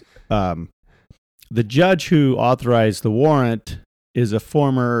this, the judge who authorized the warrant is a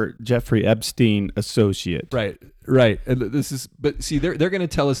former Jeffrey Epstein associate. Right. And but see, they're going to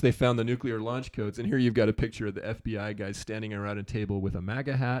tell us they found the nuclear launch codes, and here you've got a picture of the FBI guys standing around a table with a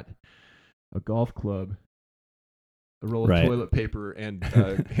MAGA hat, a golf club, a roll of toilet paper, and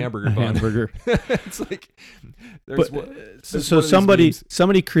hamburger bun. It's like so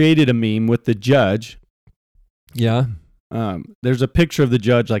somebody created a meme with the judge. Yeah. There's a picture of the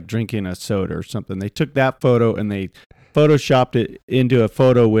judge like drinking a soda or something. They took that photo and they photoshopped it into a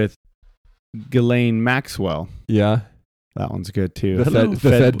photo with Ghislaine Maxwell. Yeah. That one's good too. The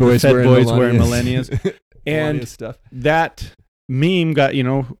Fed boys wearing Melania's. And stuff. That meme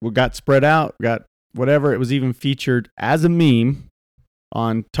got spread out, got whatever. It was even featured as a meme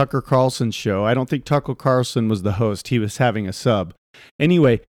on Tucker Carlson's show. I don't think Tucker Carlson was the host. He was having a sub.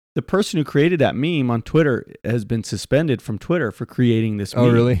 Anyway, the person who created that meme on Twitter has been suspended from Twitter for creating this meme. Oh,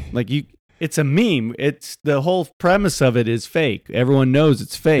 really? It's a meme. It's the whole premise of it is fake. Everyone knows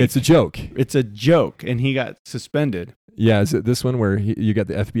it's fake. It's a joke. It's a joke, and he got suspended. Yeah, is it this one where you got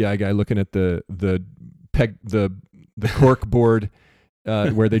the FBI guy looking at the cork board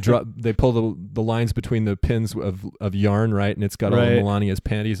where they pull the lines between the pins of yarn, right? And it's got all of Melania's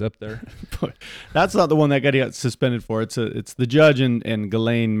panties up there. That's not the one that guy got suspended for. It's the judge and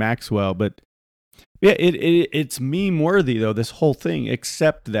Ghislaine Maxwell, but. Yeah, it's meme worthy though, this whole thing,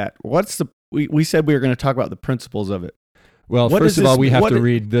 except that we said we were going to talk about the principles of it. Well, first of all, we have to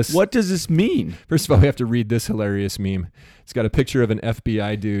read this. What does this mean? First of all, we have to read this hilarious meme. It's got a picture of an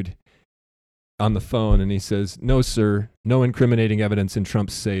FBI dude on the phone, and he says, "No, sir, no incriminating evidence in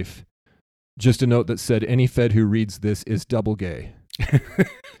Trump's safe. Just a note that said any Fed who reads this is double gay."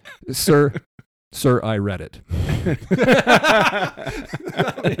 Sir, I read it.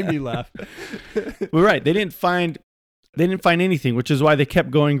 That made me laugh. Well, right. They didn't find anything, which is why they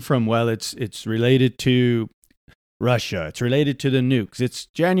kept going from, well, it's related to Russia. It's related to the nukes. It's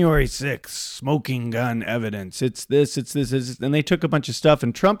January 6th, smoking gun evidence. It's this. And they took a bunch of stuff,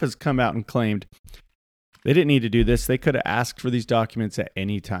 and Trump has come out and claimed they didn't need to do this. They could have asked for these documents at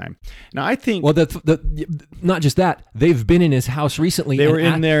any time. Now, I think... Well, not just that. They've been in his house recently. They were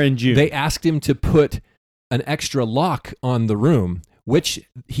in there in June. They asked him to put an extra lock on the room, which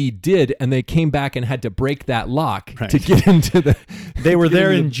he did, and they came back and had to break that lock to get into the... They were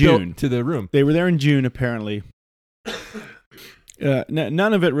there in June. To the room. They were there in June, apparently.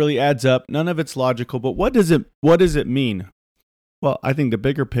 None of it really adds up. None of it's logical. But what does it mean? Well, I think the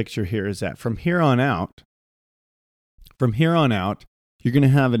bigger picture here is that from here on out, you're going to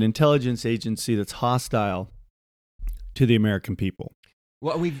have an intelligence agency that's hostile to the American people.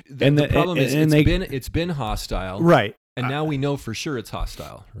 Well, the problem is it's been hostile, right? And now we know for sure it's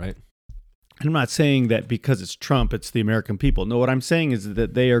hostile, right? I'm not saying that because it's Trump, it's the American people. No, what I'm saying is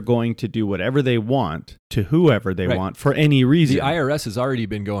that they are going to do whatever they want to whoever they want for any reason. The IRS has already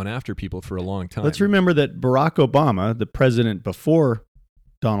been going after people for a long time. Let's remember that Barack Obama, the president before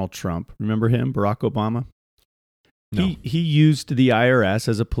Donald Trump, remember him, Barack Obama? No. He used the IRS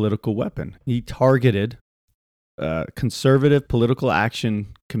as a political weapon. He targeted conservative political action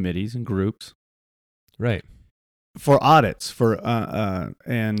committees and groups, right, for audits,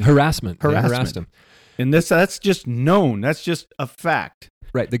 and harassment. They harassed him, and that's just known. That's just a fact.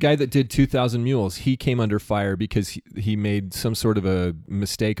 Right. The guy that did 2,000 Mules, he came under fire because he made some sort of a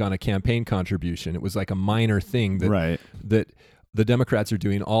mistake on a campaign contribution. It was like a minor thing that the Democrats are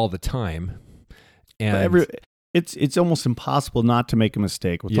doing all the time, and. It's almost impossible not to make a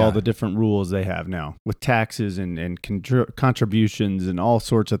mistake with all the different rules they have now, with taxes and contributions and all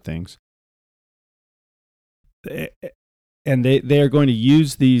sorts of things. And they are going to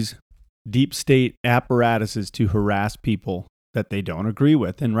use these deep state apparatuses to harass people that they don't agree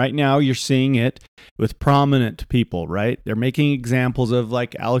with. And right now you're seeing it with prominent people, right? They're making examples of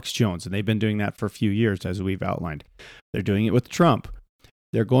like Alex Jones, and they've been doing that for a few years, as we've outlined. They're doing it with Trump.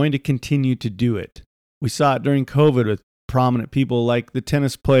 They're going to continue to do it. We saw it during COVID with prominent people like the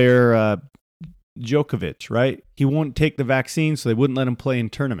tennis player Djokovic, right? He won't take the vaccine, so they wouldn't let him play in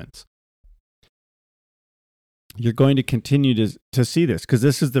tournaments. You're going to continue to see this because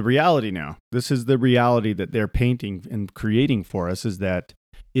this is the reality now. This is the reality that they're painting and creating for us, is that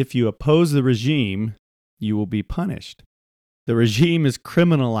if you oppose the regime, you will be punished. The regime is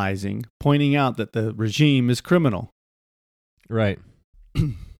criminalizing, pointing out that the regime is criminal. Right.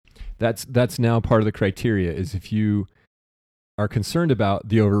 That's now part of the criteria, is if you are concerned about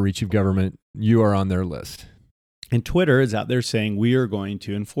the overreach of government, you are on their list. And Twitter is out there saying we are going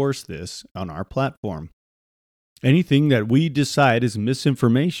to enforce this on our platform. Anything that we decide is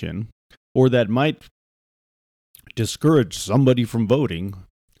misinformation or that might discourage somebody from voting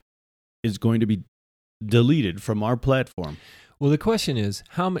is going to be deleted from our platform. Well, the question is,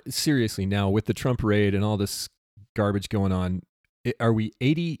 seriously now with the Trump raid and all this garbage going on, are we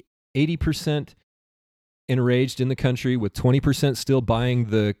 80% enraged in the country with 20% still buying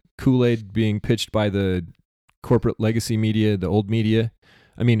the Kool-Aid being pitched by the corporate legacy media, the old media?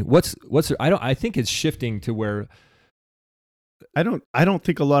 I mean, I think it's shifting to where I don't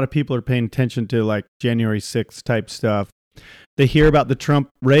think a lot of people are paying attention to like January 6th type stuff. They hear about the Trump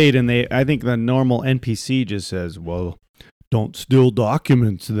raid and I think the normal NPC just says, well, don't steal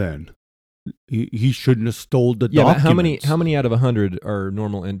documents then. He shouldn't have stole the documents. But how many out of 100 are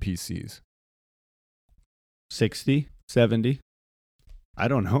normal NPCs? 60, 70? I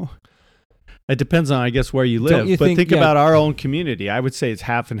don't know. It depends on, I guess, where you live. But think about our own community. I would say it's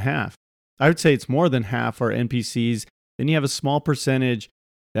half and half. I would say it's more than half are NPCs. Then you have a small percentage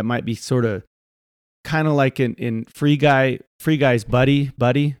that might be sort of kind of like in Free Guy's buddy,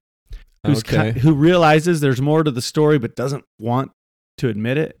 who realizes there's more to the story but doesn't want to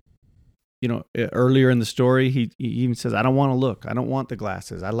admit it. You know, earlier in the story, he even says, I don't want to look. I don't want the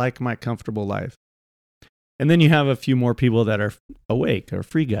glasses. I like my comfortable life. And then you have a few more people that are awake or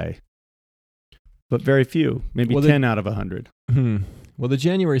Free Guy. But very few, maybe 10 out of 100. Well, the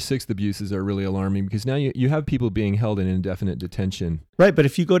January 6th abuses are really alarming because now you have people being held in indefinite detention. Right, but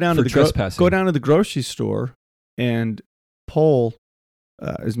if you go down to the grocery store and poll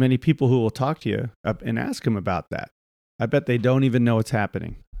as many people who will talk to you and ask them about that, I bet they don't even know it's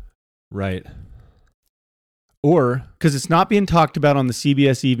happening. Right. Or because it's not being talked about on the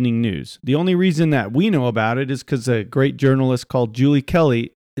CBS Evening News. The only reason that we know about it is because a great journalist called Julie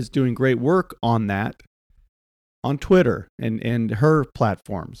Kelly is doing great work on that on Twitter and her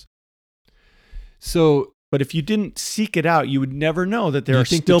platforms. So, but if you didn't seek it out, you would never know that there are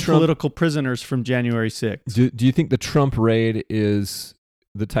still political prisoners from January 6th. Do you think the Trump raid is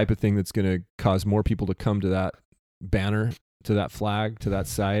the type of thing that's going to cause more people to come to that banner, to that flag, to that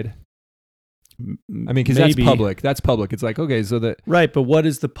side? I mean, because that's public. That's public. It's like, okay, so that right. But what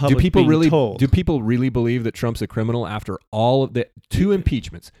is the public being told? Do people really believe that Trump's a criminal after all of the 2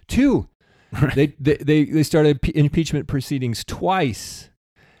 impeachments? 2. Right. They started impeachment proceedings twice,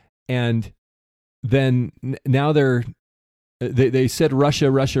 and then now they said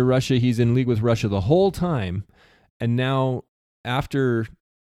Russia. He's in league with Russia the whole time, and now after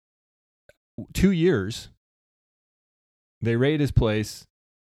 2 years, they raid his place.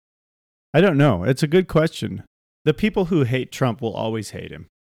 I don't know. It's a good question. The people who hate Trump will always hate him.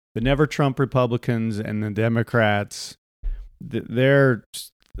 The never Trump Republicans and the Democrats, they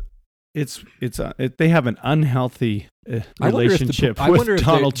have an unhealthy relationship with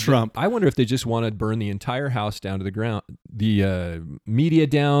Donald Trump. I wonder if they just want to burn the entire house down to the ground, the media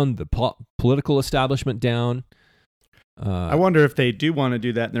down, the political establishment down. I wonder if they do want to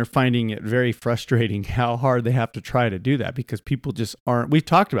do that, and they're finding it very frustrating how hard they have to try to do that because people just aren't. We've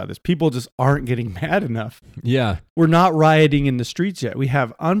talked about this. People just aren't getting mad enough. Yeah. We're not rioting in the streets yet. We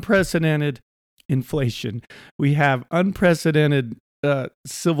have unprecedented inflation. We have unprecedented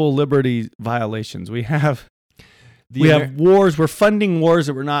civil liberty violations. We have wars. We're funding wars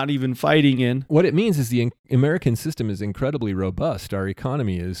that we're not even fighting in. What it means is the American system is incredibly robust. Our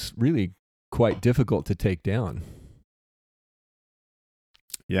economy is really quite difficult to take down.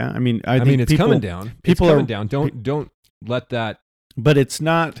 Yeah, I mean, I think it's coming down. People are coming down. Don't let that. But it's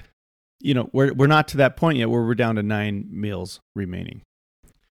not. You know, we're not to that point yet where we're down to 9 meals remaining,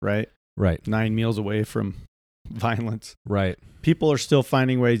 right? Right. 9 meals away from violence. Right. People are still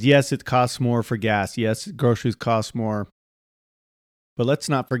finding ways. Yes, it costs more for gas. Yes, groceries cost more. But let's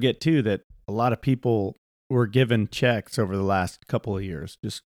not forget too that a lot of people were given checks over the last couple of years,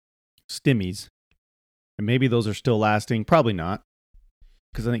 just stimmies, and maybe those are still lasting. Probably not.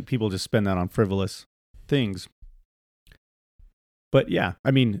 Because I think people just spend that on frivolous things. But yeah,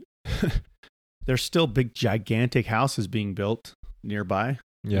 I mean, there's still big, gigantic houses being built nearby.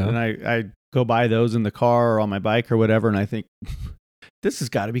 Yeah. And I go by those in the car or on my bike or whatever, and I think, this has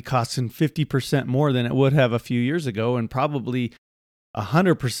got to be costing 50% more than it would have a few years ago, and probably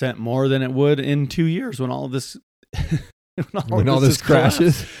 100% more than it would in 2 years when all of this... when all this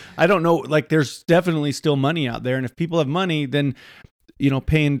crashes. I don't know. Like, there's definitely still money out there, and if people have money, then... You know,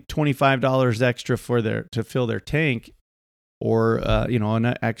 paying $25 extra to fill their tank, or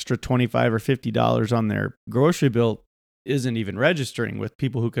an extra $25 or $50 on their grocery bill isn't even registering with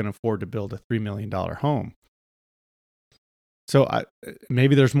people who can afford to build a $3 million home. So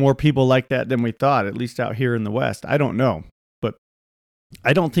maybe there's more people like that than we thought, at least out here in the West. I don't know. But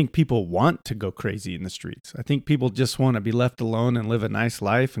I don't think people want to go crazy in the streets. I think people just want to be left alone and live a nice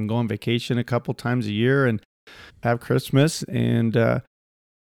life and go on vacation a couple times a year and have Christmas and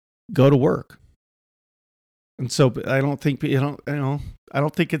go to work. And so I don't think I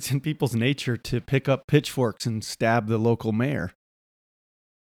don't think it's in people's nature to pick up pitchforks and stab the local mayor.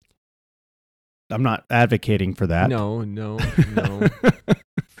 I'm not advocating for that. No.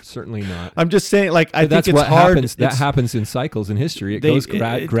 Certainly not. I'm just saying, like, I that's think it's what hard. Happens. That happens in cycles in history. It goes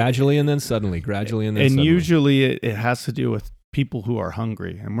gradually and then suddenly, gradually and then suddenly. And usually it has to do with people who are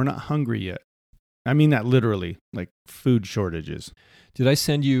hungry, and we're not hungry yet. I mean that literally, like food shortages. Did I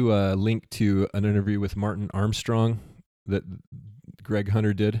send you a link to an interview with Martin Armstrong that Greg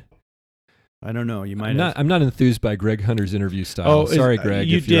Hunter did? I don't know. You might have. I'm not enthused by Greg Hunter's interview style. Oh, sorry, Greg.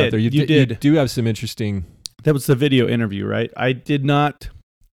 You if you're did. out there. You did. You do have some interesting. That was the video interview, right? I did not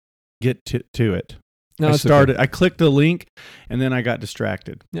get to it. No, I started. Okay. I clicked the link, and then I got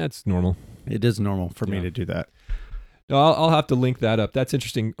distracted. Yeah, it's normal. It is normal for me to do that. No, I'll have to link that up. That's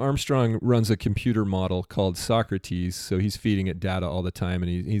interesting. Armstrong runs a computer model called Socrates, so he's feeding it data all the time,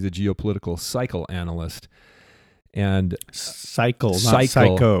 and he's a geopolitical cycle analyst. And cycle, not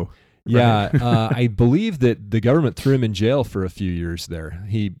psycho. Yeah, I believe that the government threw him in jail for a few years there.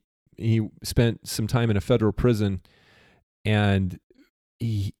 He spent some time in a federal prison, and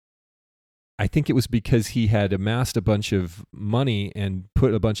I think it was because he had amassed a bunch of money and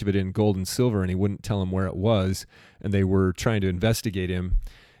put a bunch of it in gold and silver, and he wouldn't tell them where it was, and they were trying to investigate him,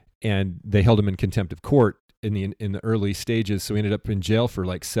 and they held him in contempt of court in the early stages, so he ended up in jail for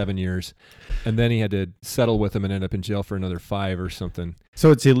like 7 years, and then he had to settle with him and end up in jail for another 5 or something.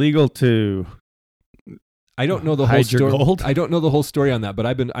 So it's illegal to I don't know the whole story. Gold? I don't know the whole story on that, but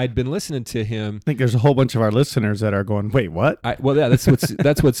I'd been listening to him. I think there's a whole bunch of our listeners that are going, "Wait, what?" Well, yeah, that's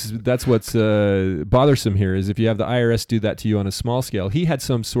what's bothersome here is if you have the IRS do that to you on a small scale. He had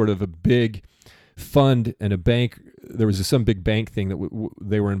some sort of a big fund and a bank. There was some big bank thing that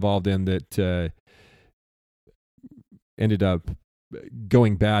they were involved in that ended up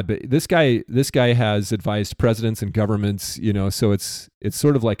going bad. But this guy has advised presidents and governments, so it's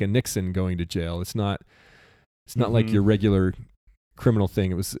sort of like a Nixon going to jail. It's not like your regular criminal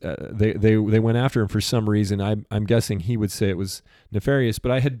thing. It was they went after him for some reason. I'm guessing he would say it was nefarious,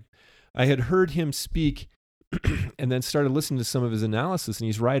 but I had heard him speak and then started listening to some of his analysis, and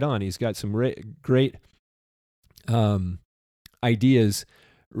he's right on. He's got some great ideas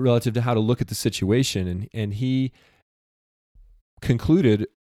relative to how to look at the situation, and he concluded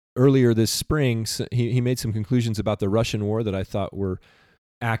earlier this spring, he made some conclusions about the Russian war that I thought were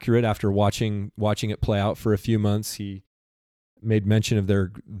accurate after watching it play out for a few months. He made mention of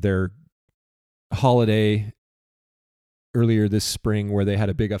their holiday earlier this spring where they had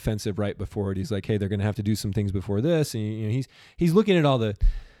a big offensive right before it. He's like, hey, they're going to have to do some things before this, and he's looking at all the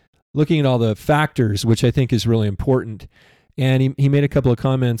factors, which I think is really important. And he made a couple of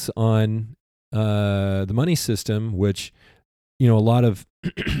comments on the money system, which a lot of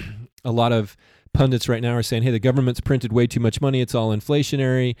pundits right now are saying, hey, the government's printed way too much money. It's all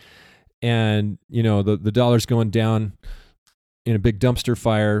inflationary. And, the dollar's going down in a big dumpster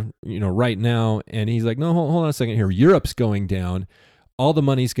fire, right now. And he's like, no, hold on a second here. Europe's going down. All the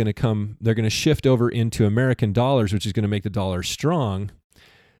money's going to come. They're going to shift over into American dollars, which is going to make the dollar strong.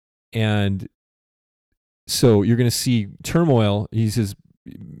 And so you're going to see turmoil. He says,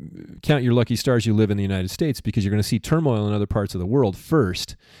 count your lucky stars you live in the United States, because you're going to see turmoil in other parts of the world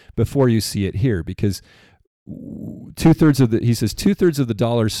first before you see it here, because 2/3 of the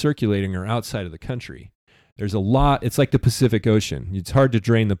dollars circulating are outside of the country. There's a lot. It's like the Pacific Ocean. It's hard to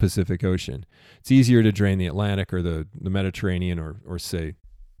drain the Pacific Ocean. It's easier to drain the Atlantic or the Mediterranean or say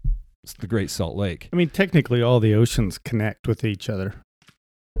the Great Salt Lake. I mean, technically all the oceans connect with each other.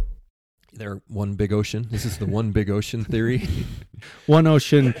 They're one big ocean. This is the one big ocean theory. One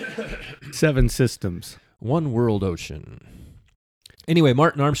ocean, 7 systems. One world ocean. Anyway,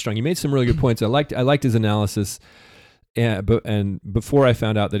 Martin Armstrong, he made some really good points. I liked his analysis, and before I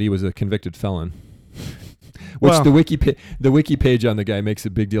found out that he was a convicted felon, which the wiki page on the guy makes a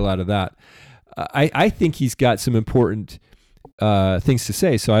big deal out of that. I think he's got some important things to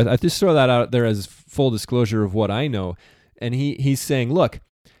say. So I just throw that out there as full disclosure of what I know. And he's saying, look,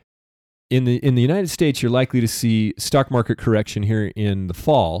 in the United States, you're likely to see stock market correction here in the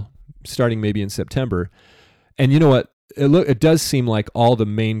fall, starting maybe in September. And you know what? It does seem like all the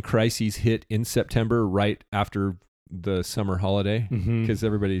main crises hit in September, right after the summer holiday, because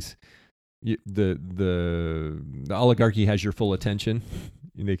everybody's the oligarchy has your full attention.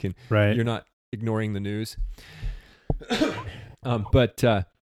 They can. Right. You're not ignoring the news. But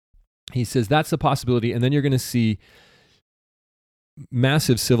he says that's a possibility. And then you're going to see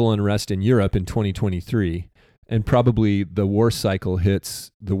massive civil unrest in Europe in 2023. And probably the war cycle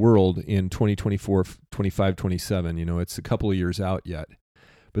hits the world in 2024, 25, 27. You know, it's a couple of years out yet.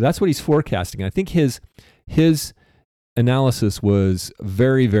 But that's what he's forecasting. I think his analysis was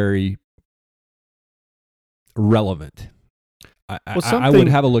very, very relevant. I would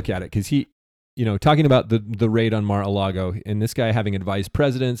have a look at it because he, you know, talking about the raid on Mar-a-Lago and this guy having advised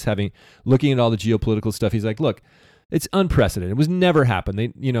presidents, looking at all the geopolitical stuff. He's like, look, it's unprecedented. It was never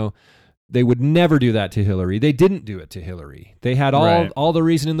happened. They would never do that to Hillary. They didn't do it to Hillary. They had all the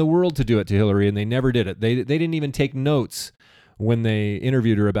reason in the world to do it to Hillary, and they never did it. They didn't even take notes when they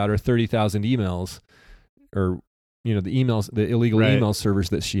interviewed her about her 30,000 emails, or you know, the illegal email servers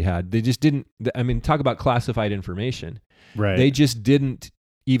that she had. They just didn't. I mean, talk about classified information. Right. They just didn't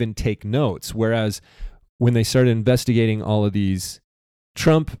even take notes. Whereas when they started investigating all of these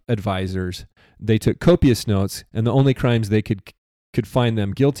Trump advisors, they took copious notes, and the only crimes they could find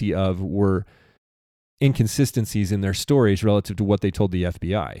them guilty of were inconsistencies in their stories relative to what they told the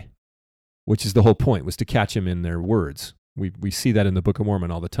FBI, which is the whole point, was to catch them in their words. We see that in the Book of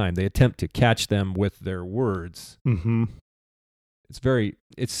Mormon all the time. They attempt to catch them with their words. Mm-hmm.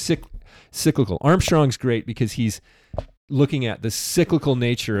 It's cyclical. Armstrong's great because he's looking at the cyclical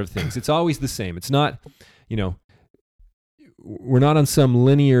nature of things. It's always the same. It's not, you know, we're not on some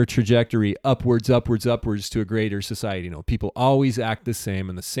linear trajectory upwards to a greater society. You know, people always act the same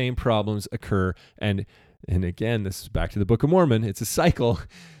and the same problems occur. And again, this is back to the Book of Mormon. It's a cycle.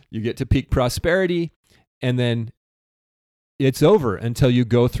 You get to peak prosperity and then it's over until you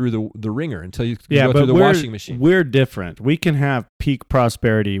go through the ringer, until you go through the washing machine. We're different. We can have peak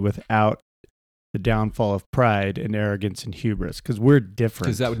prosperity without the downfall of pride and arrogance and hubris because we're different.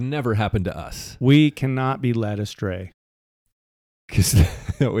 Because that would never happen to us. We cannot be led astray. Because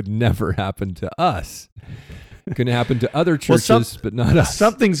that would never happen to us. It's going to happen to other churches, but not us.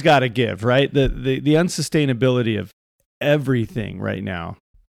 Something's got to give, right? The unsustainability of everything right now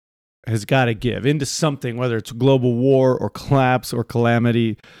has got to give into something, whether it's global war or collapse or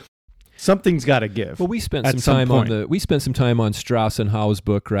calamity. Something's got to give. Well, we spent some time on Strauss and Howe's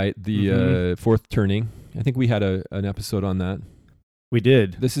book, right? The Fourth Turning. I think we had an episode on that. We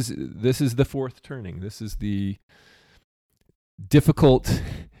did. This is the fourth turning. This is the difficult,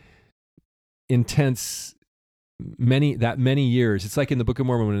 intense, many years. It's like in the Book of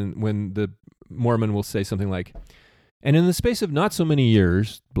Mormon when the Mormon will say something like, and in the space of not so many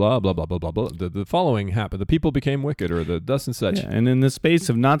years, blah, blah, blah, blah, blah, blah, the following happened. The people became wicked, or the thus and such. Yeah, and in the space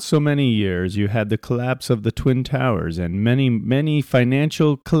of not so many years, you had the collapse of the Twin Towers and many, many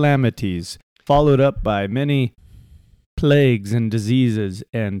financial calamities, followed up by many plagues and diseases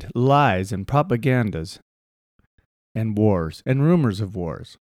and lies and propagandas and wars and rumors of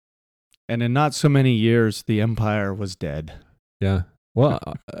wars. And in not so many years, the empire was dead. Yeah. Well,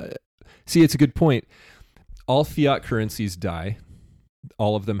 see, it's a good point. All fiat currencies die.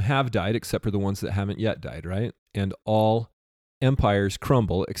 All of them have died except for the ones that haven't yet died, right? And all empires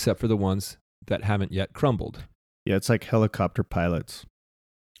crumble except for the ones that haven't yet crumbled. Yeah, it's like helicopter pilots.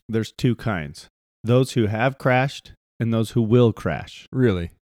 There's two kinds. Those who have crashed and those who will crash.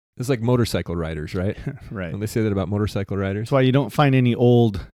 Really? It's like motorcycle riders, right? Right. When they say that about motorcycle riders. That's why you don't find any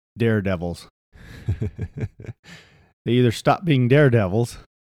old daredevils. They either stop being daredevils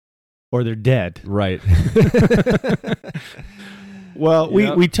or they're dead. Right. Well,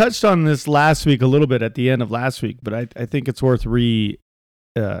 we touched on this last week a little bit at the end of last week, but I think it's worth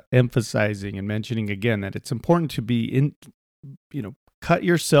emphasizing and mentioning again that it's important to be cut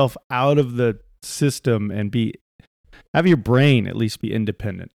yourself out of the system and have your brain at least be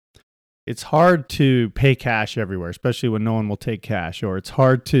independent. It's hard to pay cash everywhere, especially when no one will take cash, or it's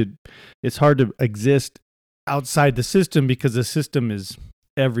hard to exist outside the system because the system is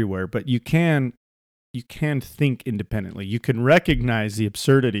everywhere, but you can think independently. You can recognize the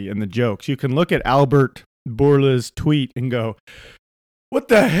absurdity and the jokes. You can look at Albert Bourla's tweet and go, "What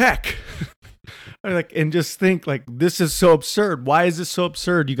the heck?" and just think like, "This is so absurd. Why is this so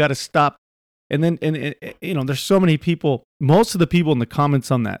absurd? You got to stop." And then, there's so many people. Most of the people in the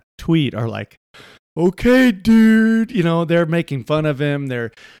comments on that tweet are like, "Okay, dude," they're making fun of him.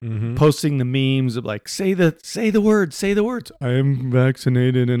 They're posting the memes of like, say the words. I am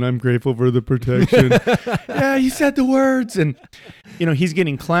vaccinated and I'm grateful for the protection. Yeah, you said the words. And, he's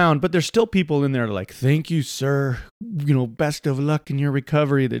getting clowned, but there's still people in there like, "Thank you, sir. Best of luck in your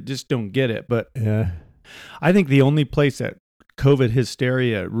recovery," that just don't get it. But yeah, I think the only place that COVID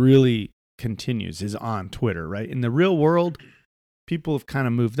hysteria really continues is on Twitter, right? In the real world, people have kind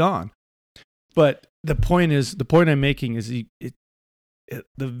of moved on. But the point I'm making is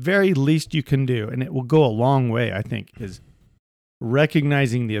the very least you can do, and it will go a long way, I think, is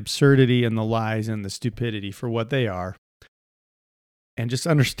recognizing the absurdity and the lies and the stupidity for what they are. And just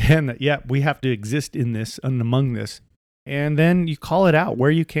understand that, yeah, we have to exist in this and among this. And then you call it out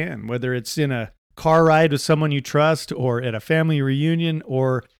where you can, whether it's in a car ride with someone you trust or at a family reunion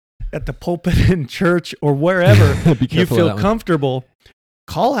or at the pulpit in church or wherever you feel comfortable.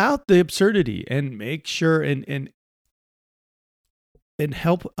 Call out the absurdity and make sure and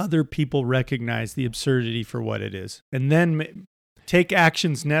help other people recognize the absurdity for what it is. And then take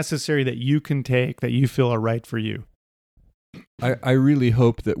actions necessary that you can take that you feel are right for you. I really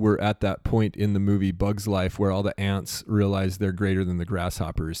hope that we're at that point in the movie Bug's Life where all the ants realize they're greater than the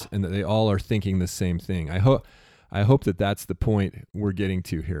grasshoppers and that they all are thinking the same thing. I hope that that's the point we're getting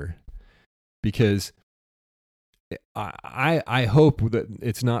to here, because I hope that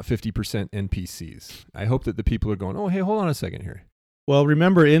it's not 50% NPCs. I hope that the people are going, oh, hey, hold on a second here. Well,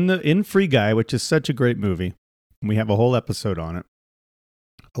 remember in Free Guy, which is such a great movie, we have a whole episode on it.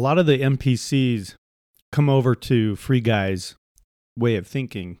 A lot of the NPCs come over to Free Guy's way of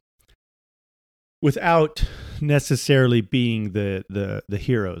thinking without necessarily being the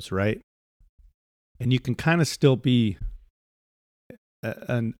heroes, right? And you can kind of still be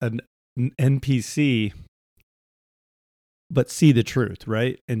an NPC, but see the truth,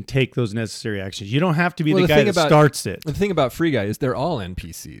 right? And take those necessary actions. You don't have to be the guy that starts it. The thing about Free Guy is they're all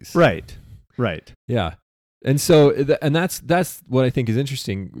NPCs. Right. Yeah. And so, that's what I think is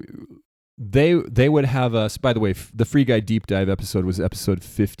interesting. They would have us, by the way, the Free Guy Deep Dive episode was episode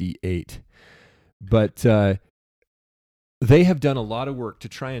 58. But they have done a lot of work to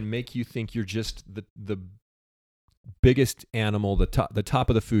try and make you think you're just the biggest animal, the top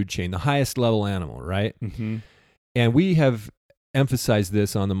of the food chain, the highest level animal, right? Mm-hmm. And we have emphasized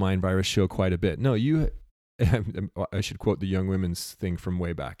this on the Mind Virus show quite a bit. No, I should quote the Young Women's thing from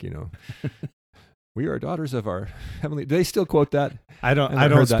way back, We are daughters of our heavenly. Do they still quote that? I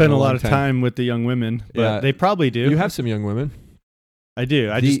don't spend a lot of time with the young women, but they probably do. You have some young women. I do.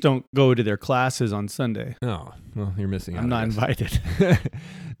 I just don't go to their classes on Sunday. Oh, well, you're missing out. I'm not invited.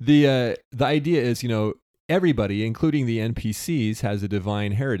 The idea is, everybody, including the NPCs, has a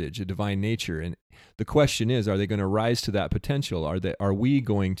divine heritage, a divine nature, and the question is, are they going to rise to that potential? Are we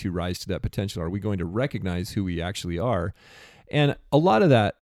going to rise to that potential? Are we going to recognize who we actually are? And a lot of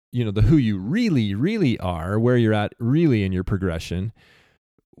that, the who you really, really are, where you're at really in your progression,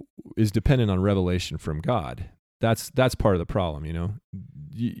 is dependent on revelation from God. That's part of the problem,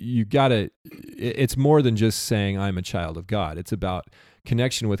 You gotta. It's more than just saying I'm a child of God. It's about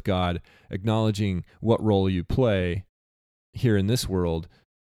connection with God, acknowledging what role you play here in this world,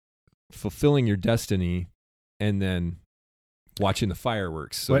 fulfilling your destiny, and then watching the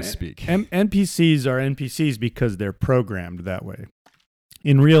fireworks, so to speak. NPCs are NPCs because they're programmed that way.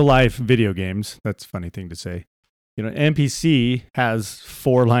 In real life video games, that's a funny thing to say. NPC has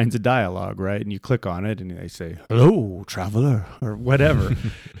 4 lines of dialogue, right? And you click on it and they say, "Hello, traveler," or whatever.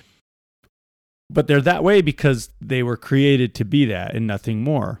 But they're that way because they were created to be that and nothing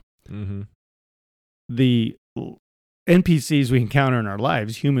more. Mm-hmm. The NPCs we encounter in our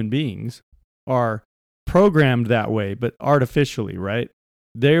lives, human beings, are programmed that way, but artificially, right?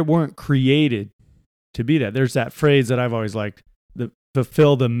 They weren't created to be that. There's that phrase that I've always liked,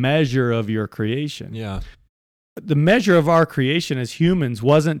 fulfill the measure of your creation. Yeah. The measure of our creation as humans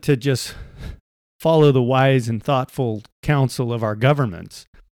wasn't to just follow the wise and thoughtful counsel of our governments.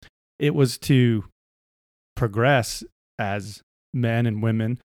 It was to progress as men and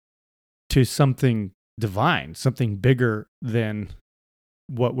women to something divine, something bigger than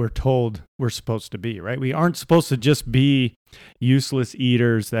what we're told we're supposed to be, right? We aren't supposed to just be useless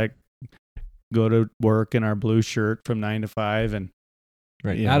eaters that go to work in our blue shirt from 9 to 5 and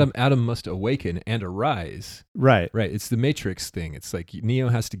right. Adam must awaken and arise. Right. It's the Matrix thing. It's like Neo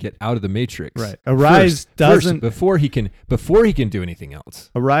has to get out of the Matrix. Right. Arise doesn't before he can do anything else.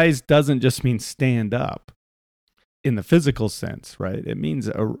 Arise doesn't just mean stand up in the physical sense, right? It means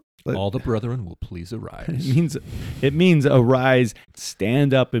all the brethren will please arise. It means arise,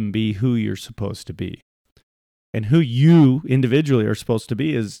 stand up and be who you're supposed to be. And who you individually are supposed to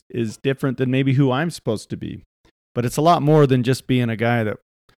be is different than maybe who I'm supposed to be. But it's a lot more than just being a guy that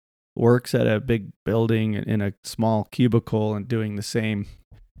works at a big building in a small cubicle and doing the same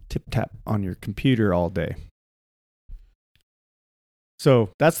tip-tap on your computer all day. So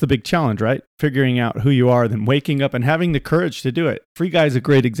that's the big challenge, right? Figuring out who you are, then waking up and having the courage to do it. Free Guy is a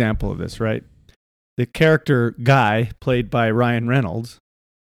great example of this, right? The character Guy, played by Ryan Reynolds,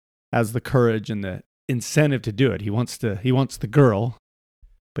 has the courage and the incentive to do it. He wants the girl,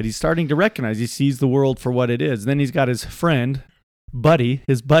 But he's starting to recognize, he sees the world for what it is. Then he's got his friend, Buddy,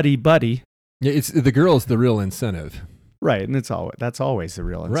 his buddy. Yeah, it's the girl's the real incentive. Right, and that's always the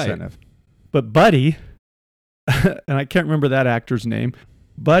real incentive. Right. But Buddy, and I can't remember that actor's name,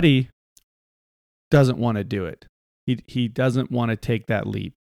 Buddy doesn't want to do it. He doesn't want to take that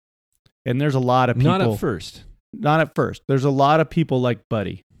leap. And there's a lot of people. Not at first. Not at first. There's a lot of people like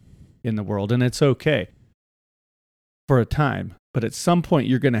Buddy in the world, and it's okay for a time. But at some point,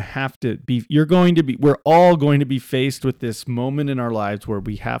 we're all going to be faced with this moment in our lives where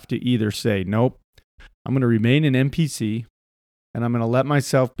we have to either say, nope, I'm going to remain an NPC, and I'm going to let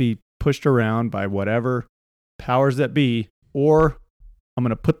myself be pushed around by whatever powers that be, or I'm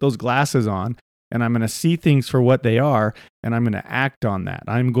going to put those glasses on, and I'm going to see things for what they are, and I'm going to act on that.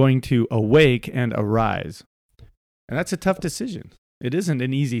 I'm going to awake and arise. And that's a tough decision. It isn't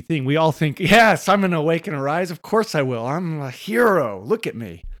an easy thing. We all think, yes, I'm going to awake and arise. Of course I will. I'm a hero. Look at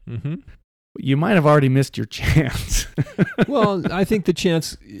me. Mm-hmm. You might have already missed your chance. Well, I think the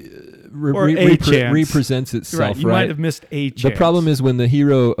chance chance. represents itself, right. You might have missed a chance. The problem is when the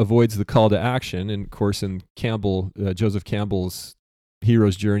hero avoids the call to action, and of course in Joseph Campbell's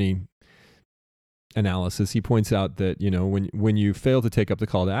hero's journey analysis, he points out that, when you fail to take up the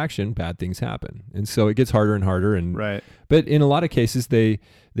call to action, bad things happen. And so it gets harder and harder. And right. But in a lot of cases, the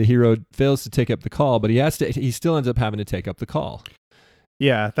hero fails to take up the call, but he still ends up having to take up the call.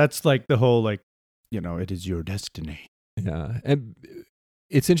 Yeah, that's like the whole, it is your destiny. Yeah. And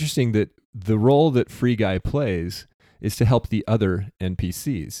it's interesting that the role that Free Guy plays is to help the other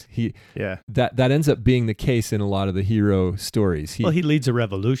NPCs. That ends up being the case in a lot of the hero stories. He leads a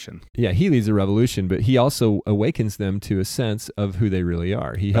revolution. Yeah, he leads a revolution, but he also awakens them to a sense of who they really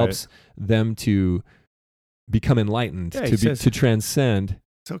are. He helps them to become enlightened, to transcend.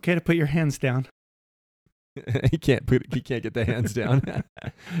 It's okay to put your hands down. He can't get the hands down.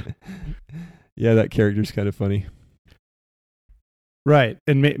 Yeah, that character's kind of funny. Right,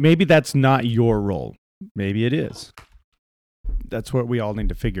 and maybe that's not your role. Maybe it is. That's what we all need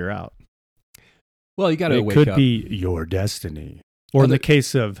to figure out. Well, you got to wake up. It could up. be your destiny. Or in the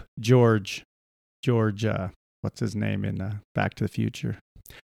case of George, what's his name in Back to the Future?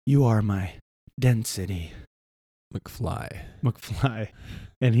 You are my density. McFly.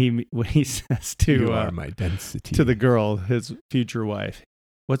 And when he says to you are my density, to the girl, his future wife,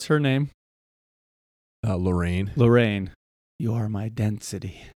 what's her name? Lorraine. You are my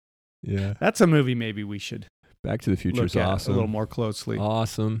density. Yeah. That's a movie maybe we should Back to the Future is look at awesome. a little more closely.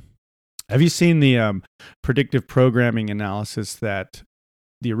 Awesome. Have you seen the predictive programming analysis that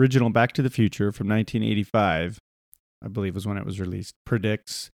the original Back to the Future from 1985, I believe was when it was released,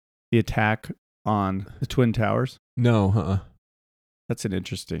 predicts the attack on the Twin Towers? No, That's an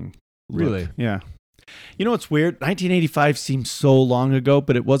interesting Really? look. Yeah. You know what's weird? 1985 seems so long ago,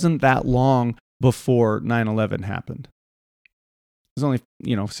 but it wasn't that long before 9/11 happened. It was only,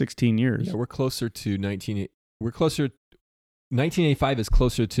 16 years. Yeah, we're closer to 1985 is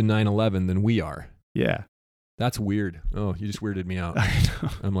closer to 9/11 than we are. Yeah. That's weird. Oh, you just weirded me out. I know.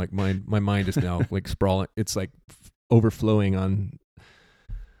 I'm like, my mind is now like sprawling. It's like overflowing on,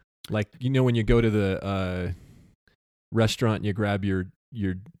 like, when you go to the restaurant and you grab your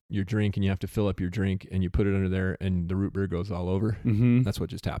drink and you have to fill up your drink and you put it under there and the root beer goes all over. Mm-hmm. That's what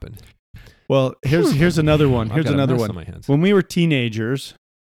just happened. Well, here's another one. Here's another one. On my hands. When we were teenagers,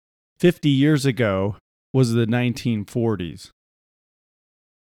 50 years ago was the 1940s.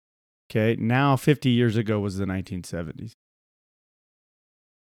 Okay, now 50 years ago was the 1970s.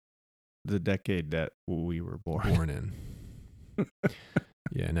 The decade that we were born in.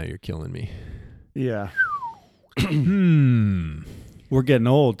 Yeah, now you're killing me. Yeah. We're getting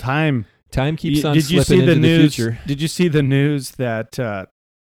old. Time keeps on slipping into the future. Did you see the news that the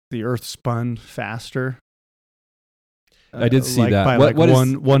Earth spun faster? I did see that. By what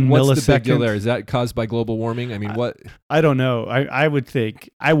one millisecond. What's the big deal there? Is that caused by global warming? I mean, what? I don't know. I would think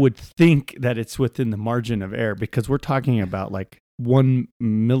that it's within the margin of error because we're talking about like 1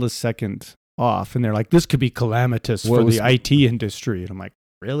 millisecond off, and they're like, this could be calamitous for the IT industry. And I'm like,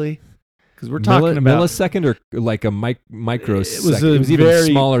 really? Because we're talking about millisecond or like a microsecond. It was even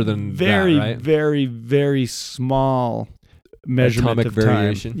smaller than very, that, right? very, very small measurement Atomic of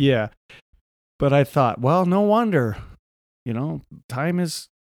variation. time. Yeah, but I thought, well, no wonder. Time is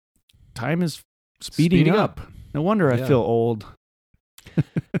speeding up. No wonder I feel old.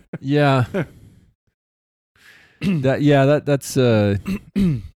 Yeah. That's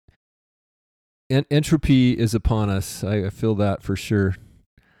entropy is upon us. I feel that for sure.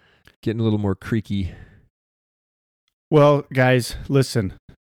 Getting a little more creaky. Well, guys, listen.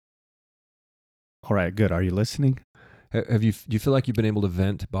 All right, good. Are you listening? Do you feel like you've been able to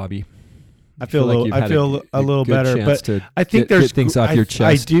vent, Bobby? I feel a little better, but I think there's things off your chest.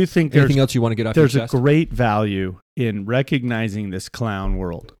 I do think anything else you want to get off your chest? There's a great value in recognizing this clown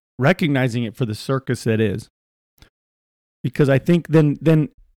world, recognizing it for the circus it is, because I think then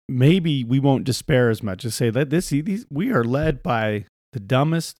maybe we won't despair as much as say that we are led by the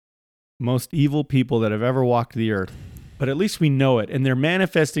dumbest, most evil people that have ever walked the earth, but at least we know it, and they're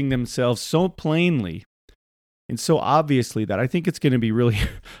manifesting themselves so plainly and so obviously that I think it's going to be really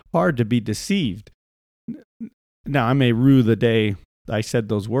hard to be deceived. Now, I may rue the day I said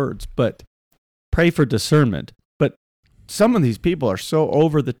those words, but pray for discernment. But some of these people are so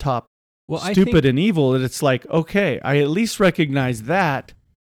over the top, stupid and evil that it's like, okay, I at least recognize that.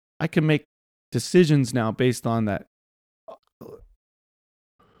 I can make decisions now based on that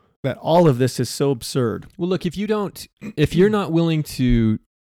all of this is so absurd. Well, look, if you're not willing to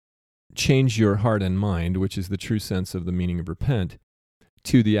change your heart and mind, which is the true sense of the meaning of repent,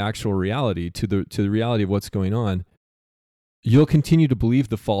 to the actual reality, to the reality of what's going on, you'll continue to believe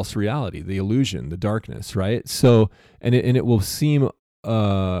the false reality, the illusion, the darkness, right? So, and it will seem,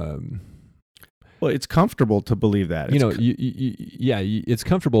 well, it's comfortable to believe that. It's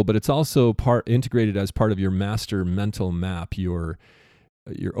comfortable, but it's also integrated as part of your master mental map, your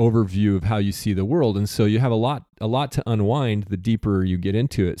overview of how you see the world. And so you have a lot to unwind the deeper you get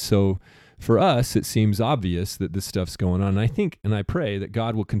into it. So for us, it seems obvious that this stuff's going on. And I think, and I pray that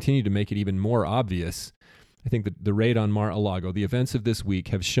God will continue to make it even more obvious. I think that the raid on Mar-a-Lago, the events of this week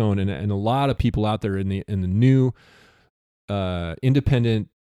have shown, and a lot of people out there in the new independent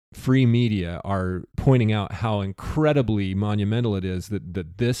free media are pointing out how incredibly monumental it is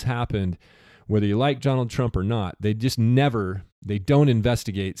that this happened, whether you like Donald Trump or not. They don't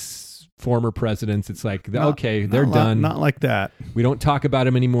investigate former presidents. It's like, they're done. Not like that. We don't talk about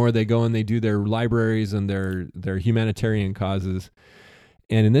them anymore. They go and they do their libraries and their humanitarian causes.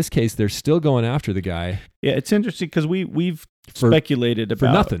 And in this case, they're still going after the guy. Yeah, it's interesting because we've speculated about...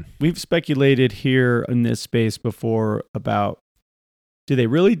 For nothing. We've speculated here in this space before about, do they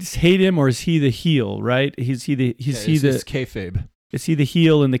really just hate him, or is he the heel, right? Is he the kayfabe. Is he the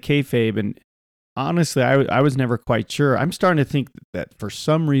heel in the kayfabe? And honestly, I was never quite sure. I'm starting to think that for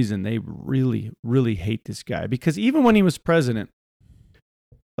some reason they really, really hate this guy. Because even when he was president,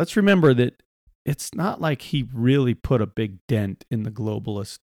 let's remember that it's not like he really put a big dent in the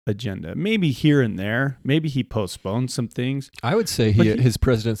globalist agenda. Maybe here and there. Maybe he postponed some things. I would say his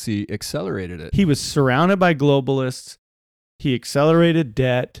presidency accelerated it. He was surrounded by globalists. He accelerated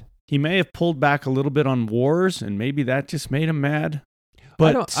debt. He may have pulled back a little bit on wars, and maybe that just made him mad.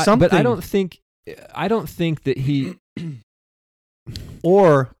 But I don't think that he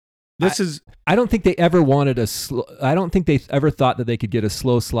or I don't think they ever wanted I don't think they ever thought that they could get a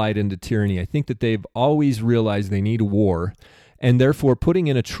slow slide into tyranny. I think that they've always realized they need a war, and therefore putting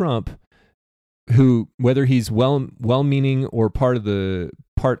in a Trump who, whether he's well-meaning or part of the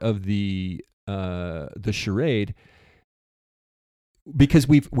charade, because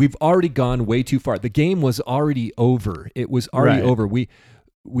we've already gone way too far. The game was already over. It was already over.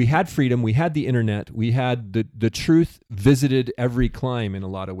 We had freedom. We had the internet. We had the truth visited every clime in a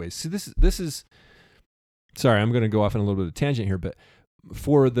lot of ways. So this is sorry, I'm going to go off on a little bit of a tangent here, but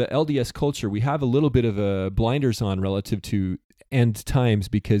for the LDS culture, we have a little bit of a blinders on relative to end times,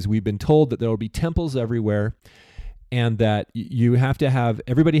 because we've been told that there will be temples everywhere, and that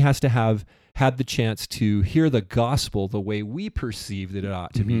everybody has to have had the chance to hear the gospel the way we perceive that it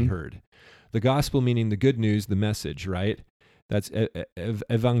ought to be heard. The gospel meaning the good news, the message, right? That's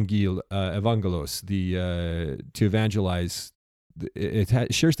evangelos, to evangelize.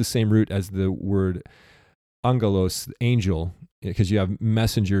 It shares the same root as the word angelos, angel, because you have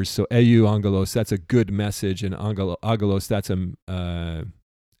messengers. So eu angelos, that's a good message, and angelos, that's an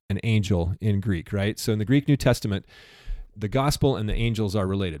angel in Greek, right? So in the Greek New Testament, the gospel and the angels are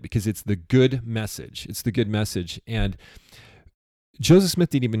related because it's the good message. It's the good message. And Joseph Smith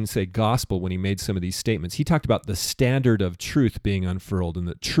didn't even say gospel when he made some of these statements. He talked about the standard of truth being unfurled, and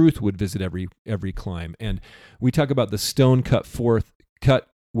that truth would visit every clime. And we talk about the stone cut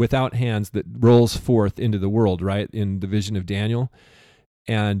without hands that rolls forth into the world, right? In the vision of Daniel.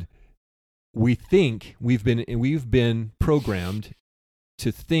 And we think we've been programmed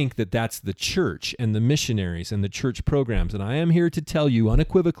to think that that's the church and the missionaries and the church programs. And I am here to tell you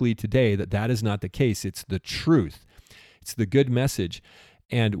unequivocally today that that is not the case. It's the truth. It's the good message.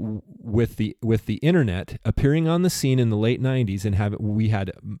 And with the internet appearing on the scene in the late 90s, and we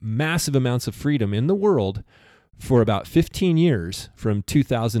had massive amounts of freedom in the world for about 15 years, from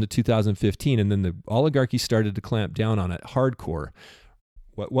 2000 to 2015, and then the oligarchy started to clamp down on it hardcore.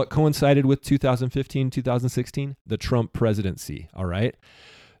 What coincided with 2015, 2016? The Trump presidency, all right?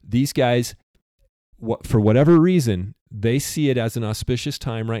 These guys, for whatever reason, they see it as an auspicious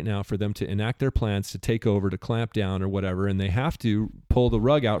time right now for them to enact their plans to take over, to clamp down or whatever, and they have to pull the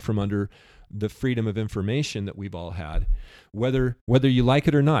rug out from under the freedom of information that we've all had. Whether you like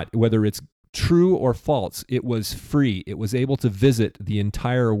it or not, whether it's true or false, it was free. It was able to visit the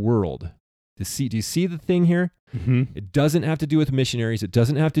entire world. Do you see the thing here? Mm-hmm. It doesn't have to do with missionaries. It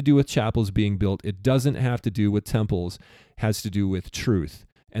doesn't have to do with chapels being built. It doesn't have to do with temples. It has to do with truth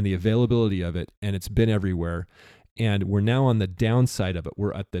and the availability of it. And it's been everywhere. And we're now on the downside of it.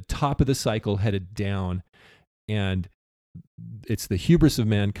 We're at the top of the cycle headed down. And it's the hubris of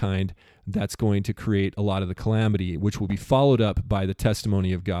mankind that's going to create a lot of the calamity, which will be followed up by the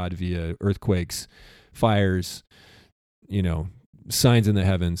testimony of God via earthquakes, fires, signs in the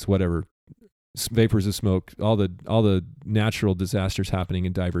heavens, whatever, vapors of smoke, all the natural disasters happening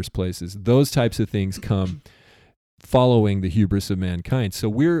in diverse places. Those types of things come following the hubris of mankind. So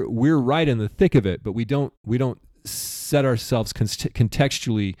we're right in the thick of it, but we don't set ourselves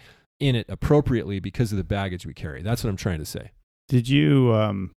contextually in it appropriately because of the baggage we carry. That's what I'm trying to say. Did you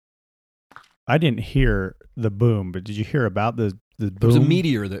I didn't hear the boom, but did you hear about the boom? There was a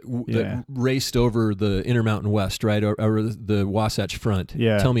meteor that raced over the Intermountain West, right, or the Wasatch Front.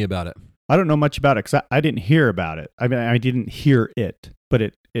 Yeah. Tell me about it. I don't know much about it because I didn't hear about it. I mean, I didn't hear it, but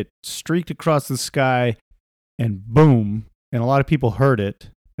it streaked across the sky and boom, and a lot of people heard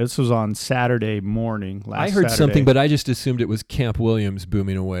it. This was on Saturday morning. I heard Saturday. something, but I just assumed it was Camp Williams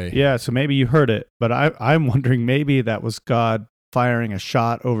booming away. Yeah, so maybe you heard it, but I'm wondering maybe that was God firing a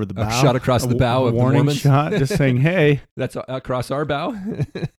shot over the bow. A shot across the bow of the warning Mormons. shot, just saying, "Hey." That's across our bow.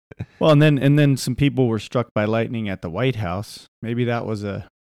 Well, and then some people were struck by lightning at the White House. Maybe that was a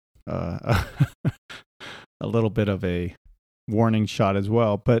little bit of a warning shot as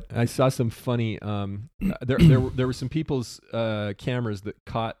well. But I saw some funny. There were some people's cameras that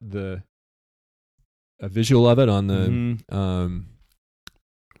caught a visual of it on the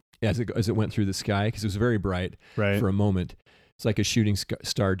as it went through the sky, because it was very bright for a moment. It's like a shooting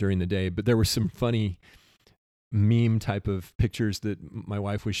star during the day. But there were some funny meme type of pictures that my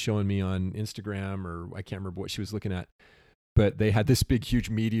wife was showing me on Instagram, or I can't remember what she was looking at. But they had this big, huge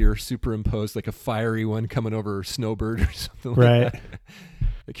meteor superimposed, like a fiery one coming over Snowbird or something like that.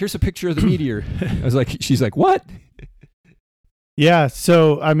 Like, here's a picture of the meteor. I was like, she's like, what? Yeah.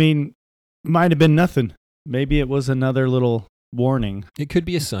 So, I mean, might have been nothing. Maybe it was another little warning. It could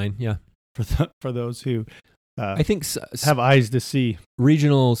be a sign. Yeah. For those who I think have eyes to see.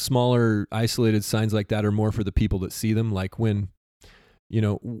 Regional, smaller, isolated signs like that are more for the people that see them. Like when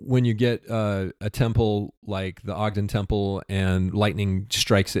you get a temple like the Ogden Temple and lightning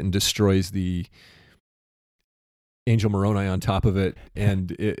strikes it and destroys the Angel Moroni on top of it, and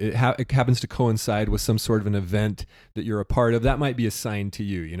it happens to coincide with some sort of an event that you're a part of, that might be a sign to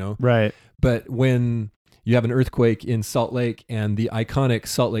you, Right. But when you have an earthquake in Salt Lake and the iconic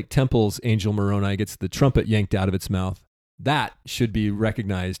Salt Lake Temple's Angel Moroni gets the trumpet yanked out of its mouth, that should be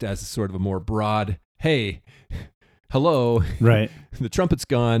recognized as sort of a more broad, hey, hello. Right. The trumpet's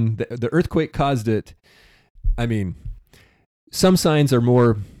gone. The earthquake caused it. I mean, some signs are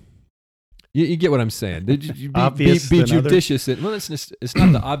more. You get what I'm saying. Be Obvious be than judicious. Well, it's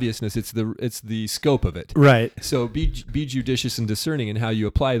not the obviousness. It's the scope of it. Right. So be judicious and discerning in how you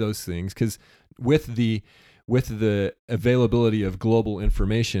apply those things, because with the availability of global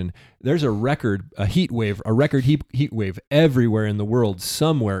information, there's a record heat wave everywhere in the world,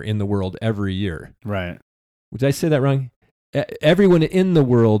 somewhere in the world every year. Right. Did I say that wrong? Everyone in the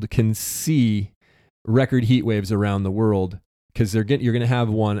world can see record heat waves around the world, because you're going to have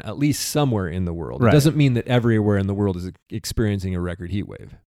one at least somewhere in the world. Right. It doesn't mean that everywhere in the world is experiencing a record heat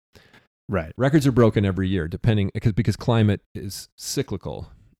wave. Right. Records are broken every year, because climate is cyclical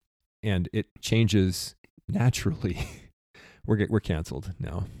and it changes naturally. We're canceled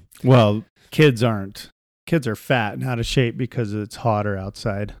now. Well, kids aren't. Kids are fat and out of shape because it's hotter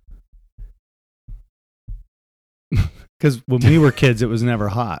outside. Because when we were kids, it was never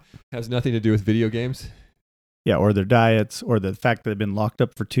hot. Has nothing to do with video games? Yeah, or their diets, or the fact that they've been locked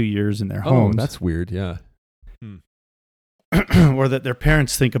up for 2 years in their homes. Oh, that's weird, yeah. Or that their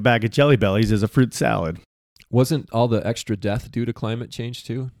parents think a bag of Jelly Bellies is a fruit salad. Wasn't all the extra death due to climate change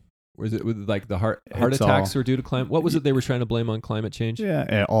too? Or is it with like the heart attacks were due to climate? What was it they were trying to blame on climate change?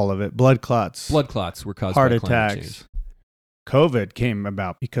 Yeah, all of it. Blood clots. Blood clots were caused by by climate attacks. Change. COVID came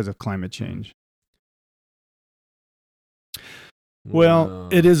about because of climate change. Well,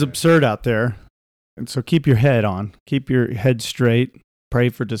 it is absurd out there. And so keep your head on. Keep your head straight. Pray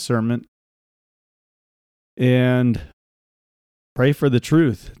for discernment. And Pray for the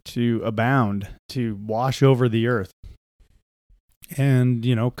truth to abound, to wash over the earth. And,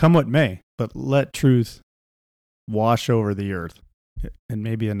 come what may, but let truth wash over the earth. And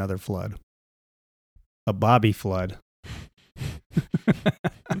maybe another flood. A Bobby flood.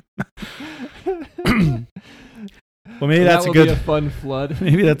 Well, maybe that's be a fun flood.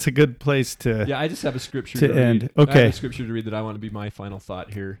 Maybe that's a good place to. Yeah, I just have a scripture to end. Read. Okay, I have a scripture to read that I want to be my final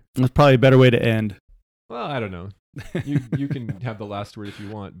thought here. That's probably a better way to end. Well, I don't know. You can have the last word if you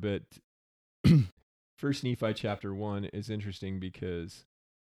want, but First Nephi chapter 1 is interesting because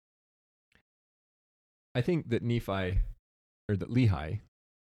I think that Lehi.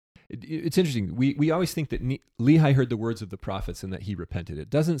 It's interesting. We always think that Lehi heard the words of the prophets and that he repented. It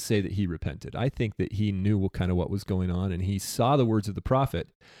doesn't say that he repented. I think that he knew what was going on, and he saw the words of the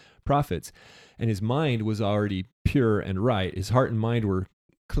prophets, and his mind was already pure and right. His heart and mind were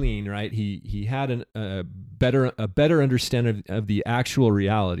clean, right? He had a better understanding of the actual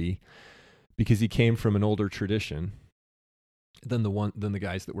reality because he came from an older tradition than the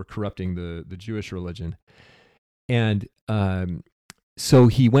guys that were corrupting the Jewish religion, and so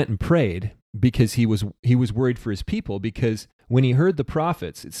he went and prayed because he was worried for his people, because when he heard the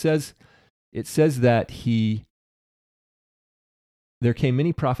prophets, it says that there came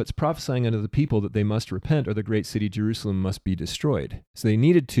many prophets prophesying unto the people that they must repent or the great city Jerusalem must be destroyed. So they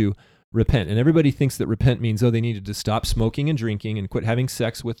needed to repent. And everybody thinks that repent means, they needed to stop smoking and drinking and quit having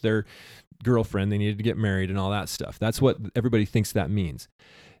sex with their girlfriend. They needed to get married and all that stuff. That's what everybody thinks that means.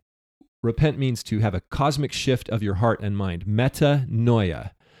 Repent means to have a cosmic shift of your heart and mind. Metanoia,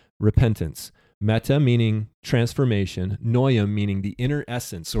 repentance. Meta meaning transformation, noia meaning the inner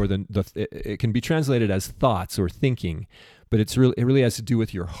essence, or it can be translated as thoughts or thinking, but it really has to do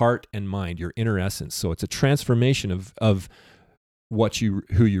with your heart and mind, your inner essence. So it's a transformation of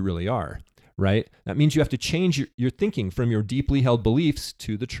who you really are, right? That means you have to change your thinking from your deeply held beliefs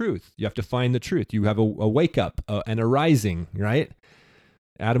to the truth. You have to find the truth. You have a wake up and a rising, right?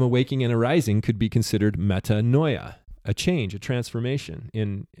 Adam awaking and arising could be considered metanoia, a change, a transformation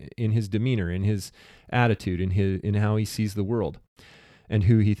in his demeanor, in his attitude, in how he sees the world and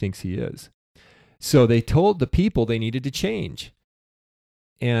who he thinks he is. So they told the people they needed to change.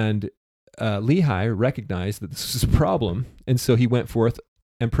 And Lehi recognized that this was a problem, and so he went forth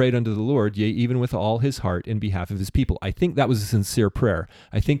and prayed unto the Lord, yea, even with all his heart, in behalf of his people. I think that was a sincere prayer.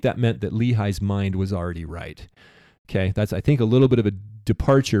 I think that meant that Lehi's mind was already right. Okay, that's, I think, a little bit of a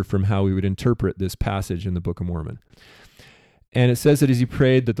departure from how we would interpret this passage in the Book of Mormon. And it says that as he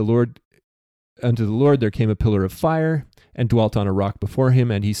prayed that unto the Lord there came a pillar of fire and dwelt on a rock before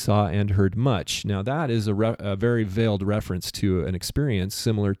him, and he saw and heard much. Now that is a very veiled reference to an experience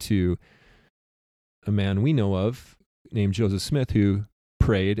similar to a man we know of named Joseph Smith, who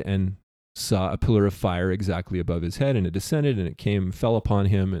prayed and saw a pillar of fire exactly above his head, and it descended and it fell upon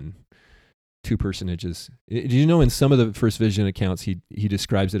him, and two personages. Did you know in some of the first vision accounts he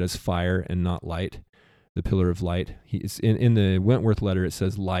describes it as fire and not light, the pillar of light? In the Wentworth letter it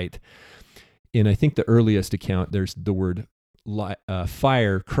says light. In I think the earliest account there's the word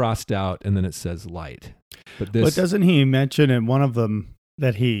fire crossed out, and then it says light. But doesn't he mention in one of them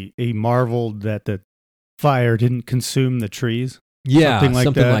that he marveled that the fire didn't consume the trees? Yeah,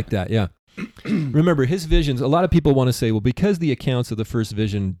 something like that. Yeah. Remember his visions. A lot of people want to say, well, because the accounts of the first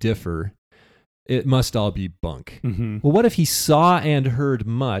vision differ, it must all be bunk. Mm-hmm. Well, what if he saw and heard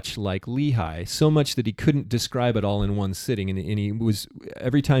much like Lehi, so much that he couldn't describe it all in one sitting, and he was,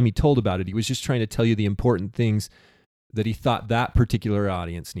 every time he told about it, he was just trying to tell you the important things that he thought that particular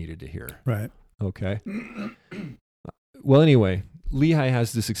audience needed to hear. Right. Okay. Well, anyway, Lehi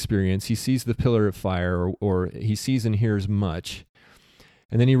has this experience. He sees the pillar of fire, or he sees and hears much,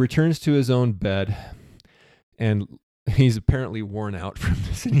 and then he returns to his own bed, and he's apparently worn out from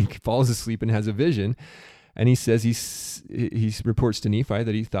this, and he falls asleep and has a vision. And he says he reports to Nephi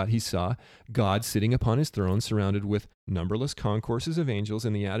that he thought he saw God sitting upon his throne, surrounded with numberless concourses of angels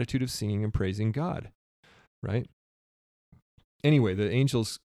in the attitude of singing and praising God. Right? Anyway, the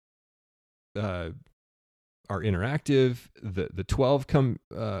angels are interactive. The 12 come.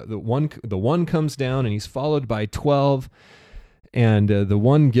 The one comes down, and he's followed by 12. And the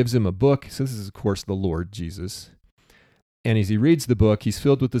one gives him a book. So this is, of course, the Lord Jesus. And as he reads the book, he's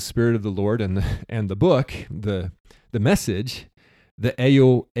filled with the Spirit of the Lord, and the book, the message, the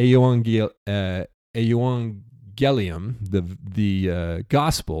Evangelium, the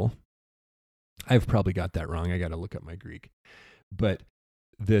gospel. I've probably got that wrong. I got to look up my Greek. But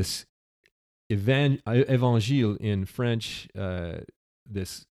this évangile in French,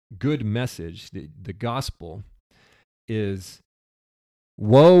 this good message, the gospel, is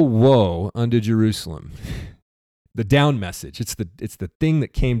woe, woe unto Jerusalem. the down message. It's the thing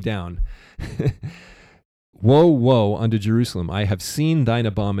that came down. Woe, woe unto Jerusalem! I have seen thine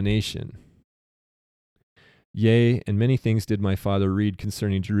abomination. Yea, and many things did my father read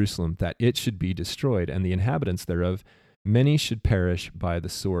concerning Jerusalem, that it should be destroyed, and the inhabitants thereof, many should perish by the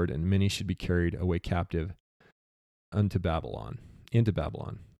sword, and many should be carried away captive into Babylon.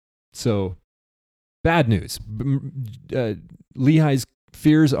 So, bad news. Lehi's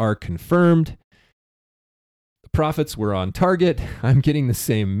fears are confirmed. The prophets were on target. I'm getting the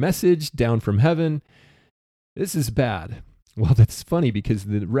same message down from heaven. This is bad. Well, that's funny because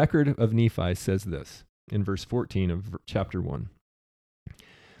the record of Nephi says this in verse 14 of chapter 1.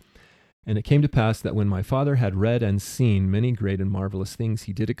 And it came to pass that when my father had read and seen many great and marvelous things,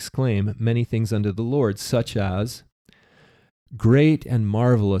 he did exclaim many things unto the Lord, such as, Great and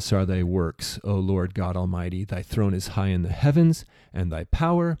marvelous are thy works, O Lord God Almighty. Thy throne is high in the heavens, and thy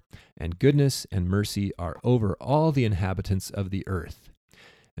power and goodness and mercy are over all the inhabitants of the earth.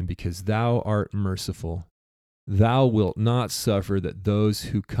 And because thou art merciful, thou wilt not suffer that those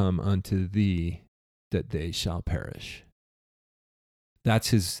who come unto thee, that they shall perish. That's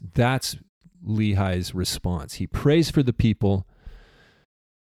Lehi's response. He prays for the people,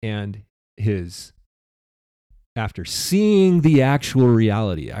 and after seeing the actual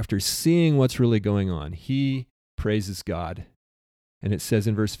reality, after seeing what's really going on, he praises God. And it says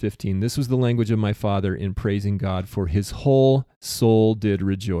in verse 15, This was the language of my father in praising God, for his whole soul did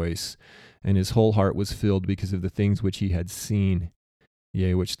rejoice, and his whole heart was filled because of the things which he had seen,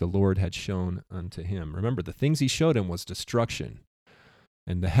 yea, which the Lord had shown unto him. Remember, the things he showed him was destruction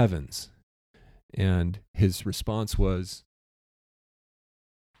and the heavens. And his response was,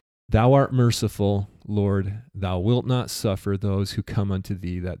 Thou art merciful, Lord, thou wilt not suffer those who come unto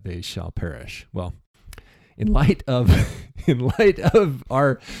thee that they shall perish. Well, in light of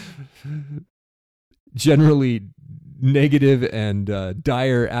our generally negative and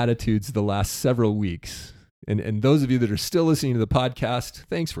dire attitudes the last several weeks, and those of you that are still listening to the podcast,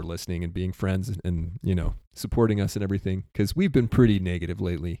 thanks for listening and being friends and supporting us and everything, because we've been pretty negative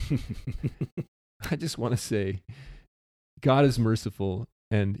lately. I just want to say, God is merciful,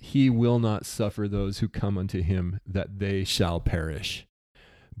 and he will not suffer those who come unto him that they shall perish.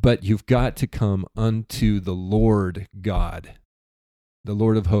 But you've got to come unto the Lord God, the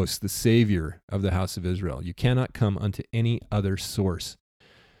Lord of hosts, the Savior of the house of Israel. You cannot come unto any other source.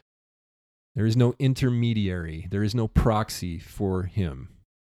 There is no intermediary. There is no proxy for him.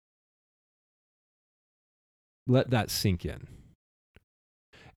 Let that sink in.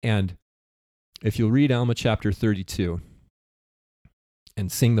 And if you'll read Alma chapter 32, and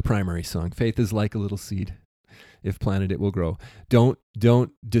sing the primary song, Faith is like a little seed. If planted, it will grow. Don't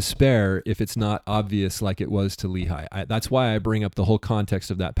despair if it's not obvious like it was to Lehi. That's why I bring up the whole context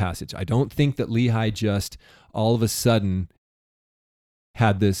of that passage. I don't think that Lehi just all of a sudden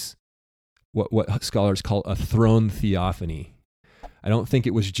had this, what scholars call a throne theophany. I don't think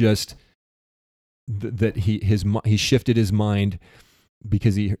it was just that he shifted his mind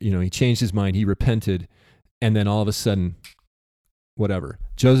because he changed his mind, he repented, and then all of a sudden, whatever.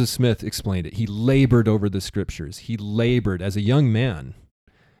 Joseph Smith explained it. He labored over the scriptures. He labored as a young man.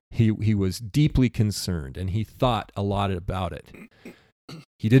 He was deeply concerned, and he thought a lot about it.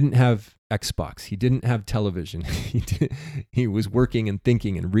 He didn't have Xbox. He didn't have television. He was working and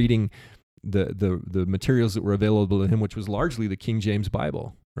thinking and reading the materials that were available to him, which was largely the King James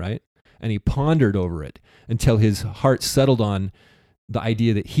Bible, right? And he pondered over it until his heart settled on the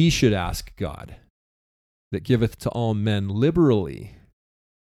idea that he should ask God, that giveth to all men liberally,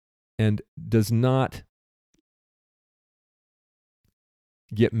 and does not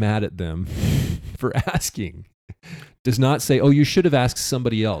get mad at them for asking. Does not say, "Oh, you should have asked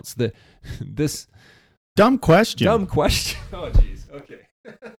somebody else." This dumb question. Oh, geez. Okay.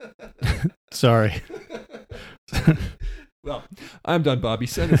 Sorry. Well, I'm done, Bobby.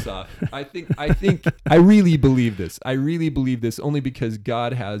 Send us off. I really believe this. I really believe this only because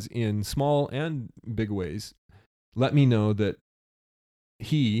God has, in small and big ways, let me know that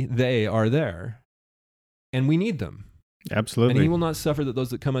they are there, and we need them. Absolutely. And he will not suffer that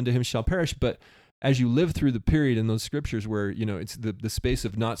those that come unto him shall perish. But as you live through the period in those scriptures where, it's the space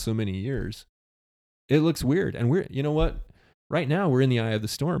of not so many years, it looks weird. And you know what? Right now we're in the eye of the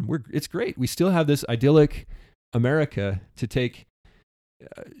storm. It's great. We still have this idyllic America to take,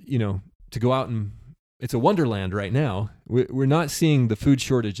 to go out and it's a wonderland right now. We're not seeing the food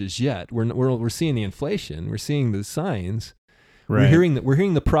shortages yet. We're seeing the inflation. We're seeing the signs. Right. We're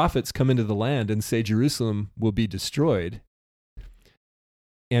hearing the prophets come into the land and say Jerusalem will be destroyed.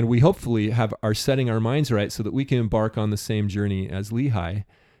 And we hopefully are setting our minds right so that we can embark on the same journey as Lehi.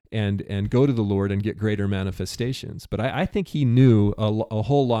 and go to the Lord and get greater manifestations. But I think he knew a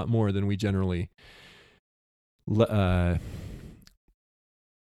whole lot more than we generally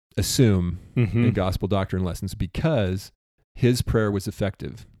assume in gospel doctrine lessons, because his prayer was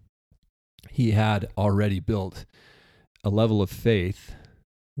effective. He had already built a level of faith,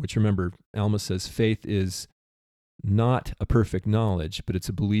 which, remember, Alma says faith is not a perfect knowledge, but it's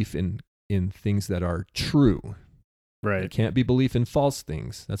a belief in things that are true. Right. It can't be belief in false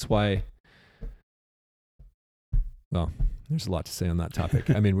things. That's why, well, there's a lot to say on that topic.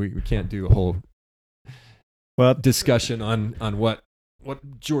 I mean, we can't do a whole discussion on what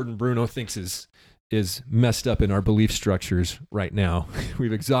Jordan Bruno thinks is messed up in our belief structures right now.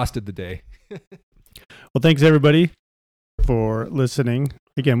 We've exhausted the day. Well, thanks everybody for listening.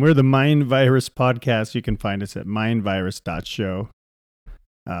 Again, we're the Mind Virus Podcast. You can find us at mindvirus.show.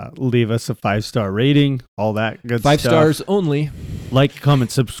 Leave us a 5-star rating, all that good 5 stuff. 5 stars only. Like,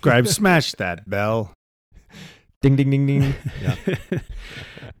 comment, subscribe, smash that bell. Ding, ding, ding, ding. Yeah.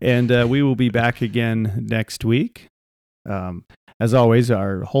 And we will be back again next week. As always,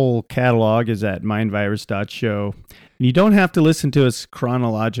 our whole catalog is at mindvirus.show. And you don't have to listen to us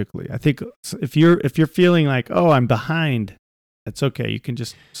chronologically. I think if you're feeling like, oh, I'm behind, that's okay. You can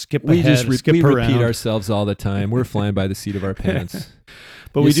just skip ahead, skip we around. repeat ourselves all the time. We're flying by the seat of our pants.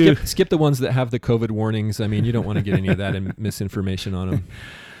 But we do skip the ones that have the COVID warnings. I mean, you don't want to get any of that and misinformation on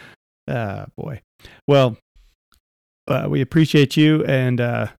them. Boy. Well, we appreciate you. And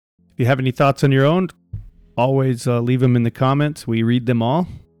if you have any thoughts on your own, always leave them in the comments. We read them all.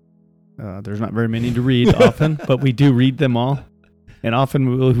 There's not very many to read often, but we do read them all. And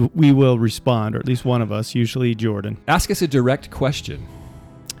often we will respond, or at least one of us, usually Jordan. Ask us a direct question.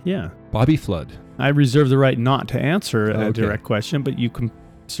 Yeah. Bobby Flood. I reserve the right not to answer a direct question, but you can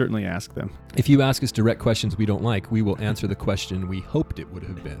certainly ask them. If you ask us direct questions we don't like, we will answer the question we hoped it would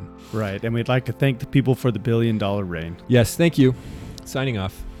have been. Right. And we'd like to thank the people for the $1 billion reign. Yes, thank you. Signing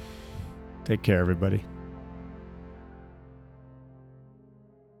off. Take care, everybody.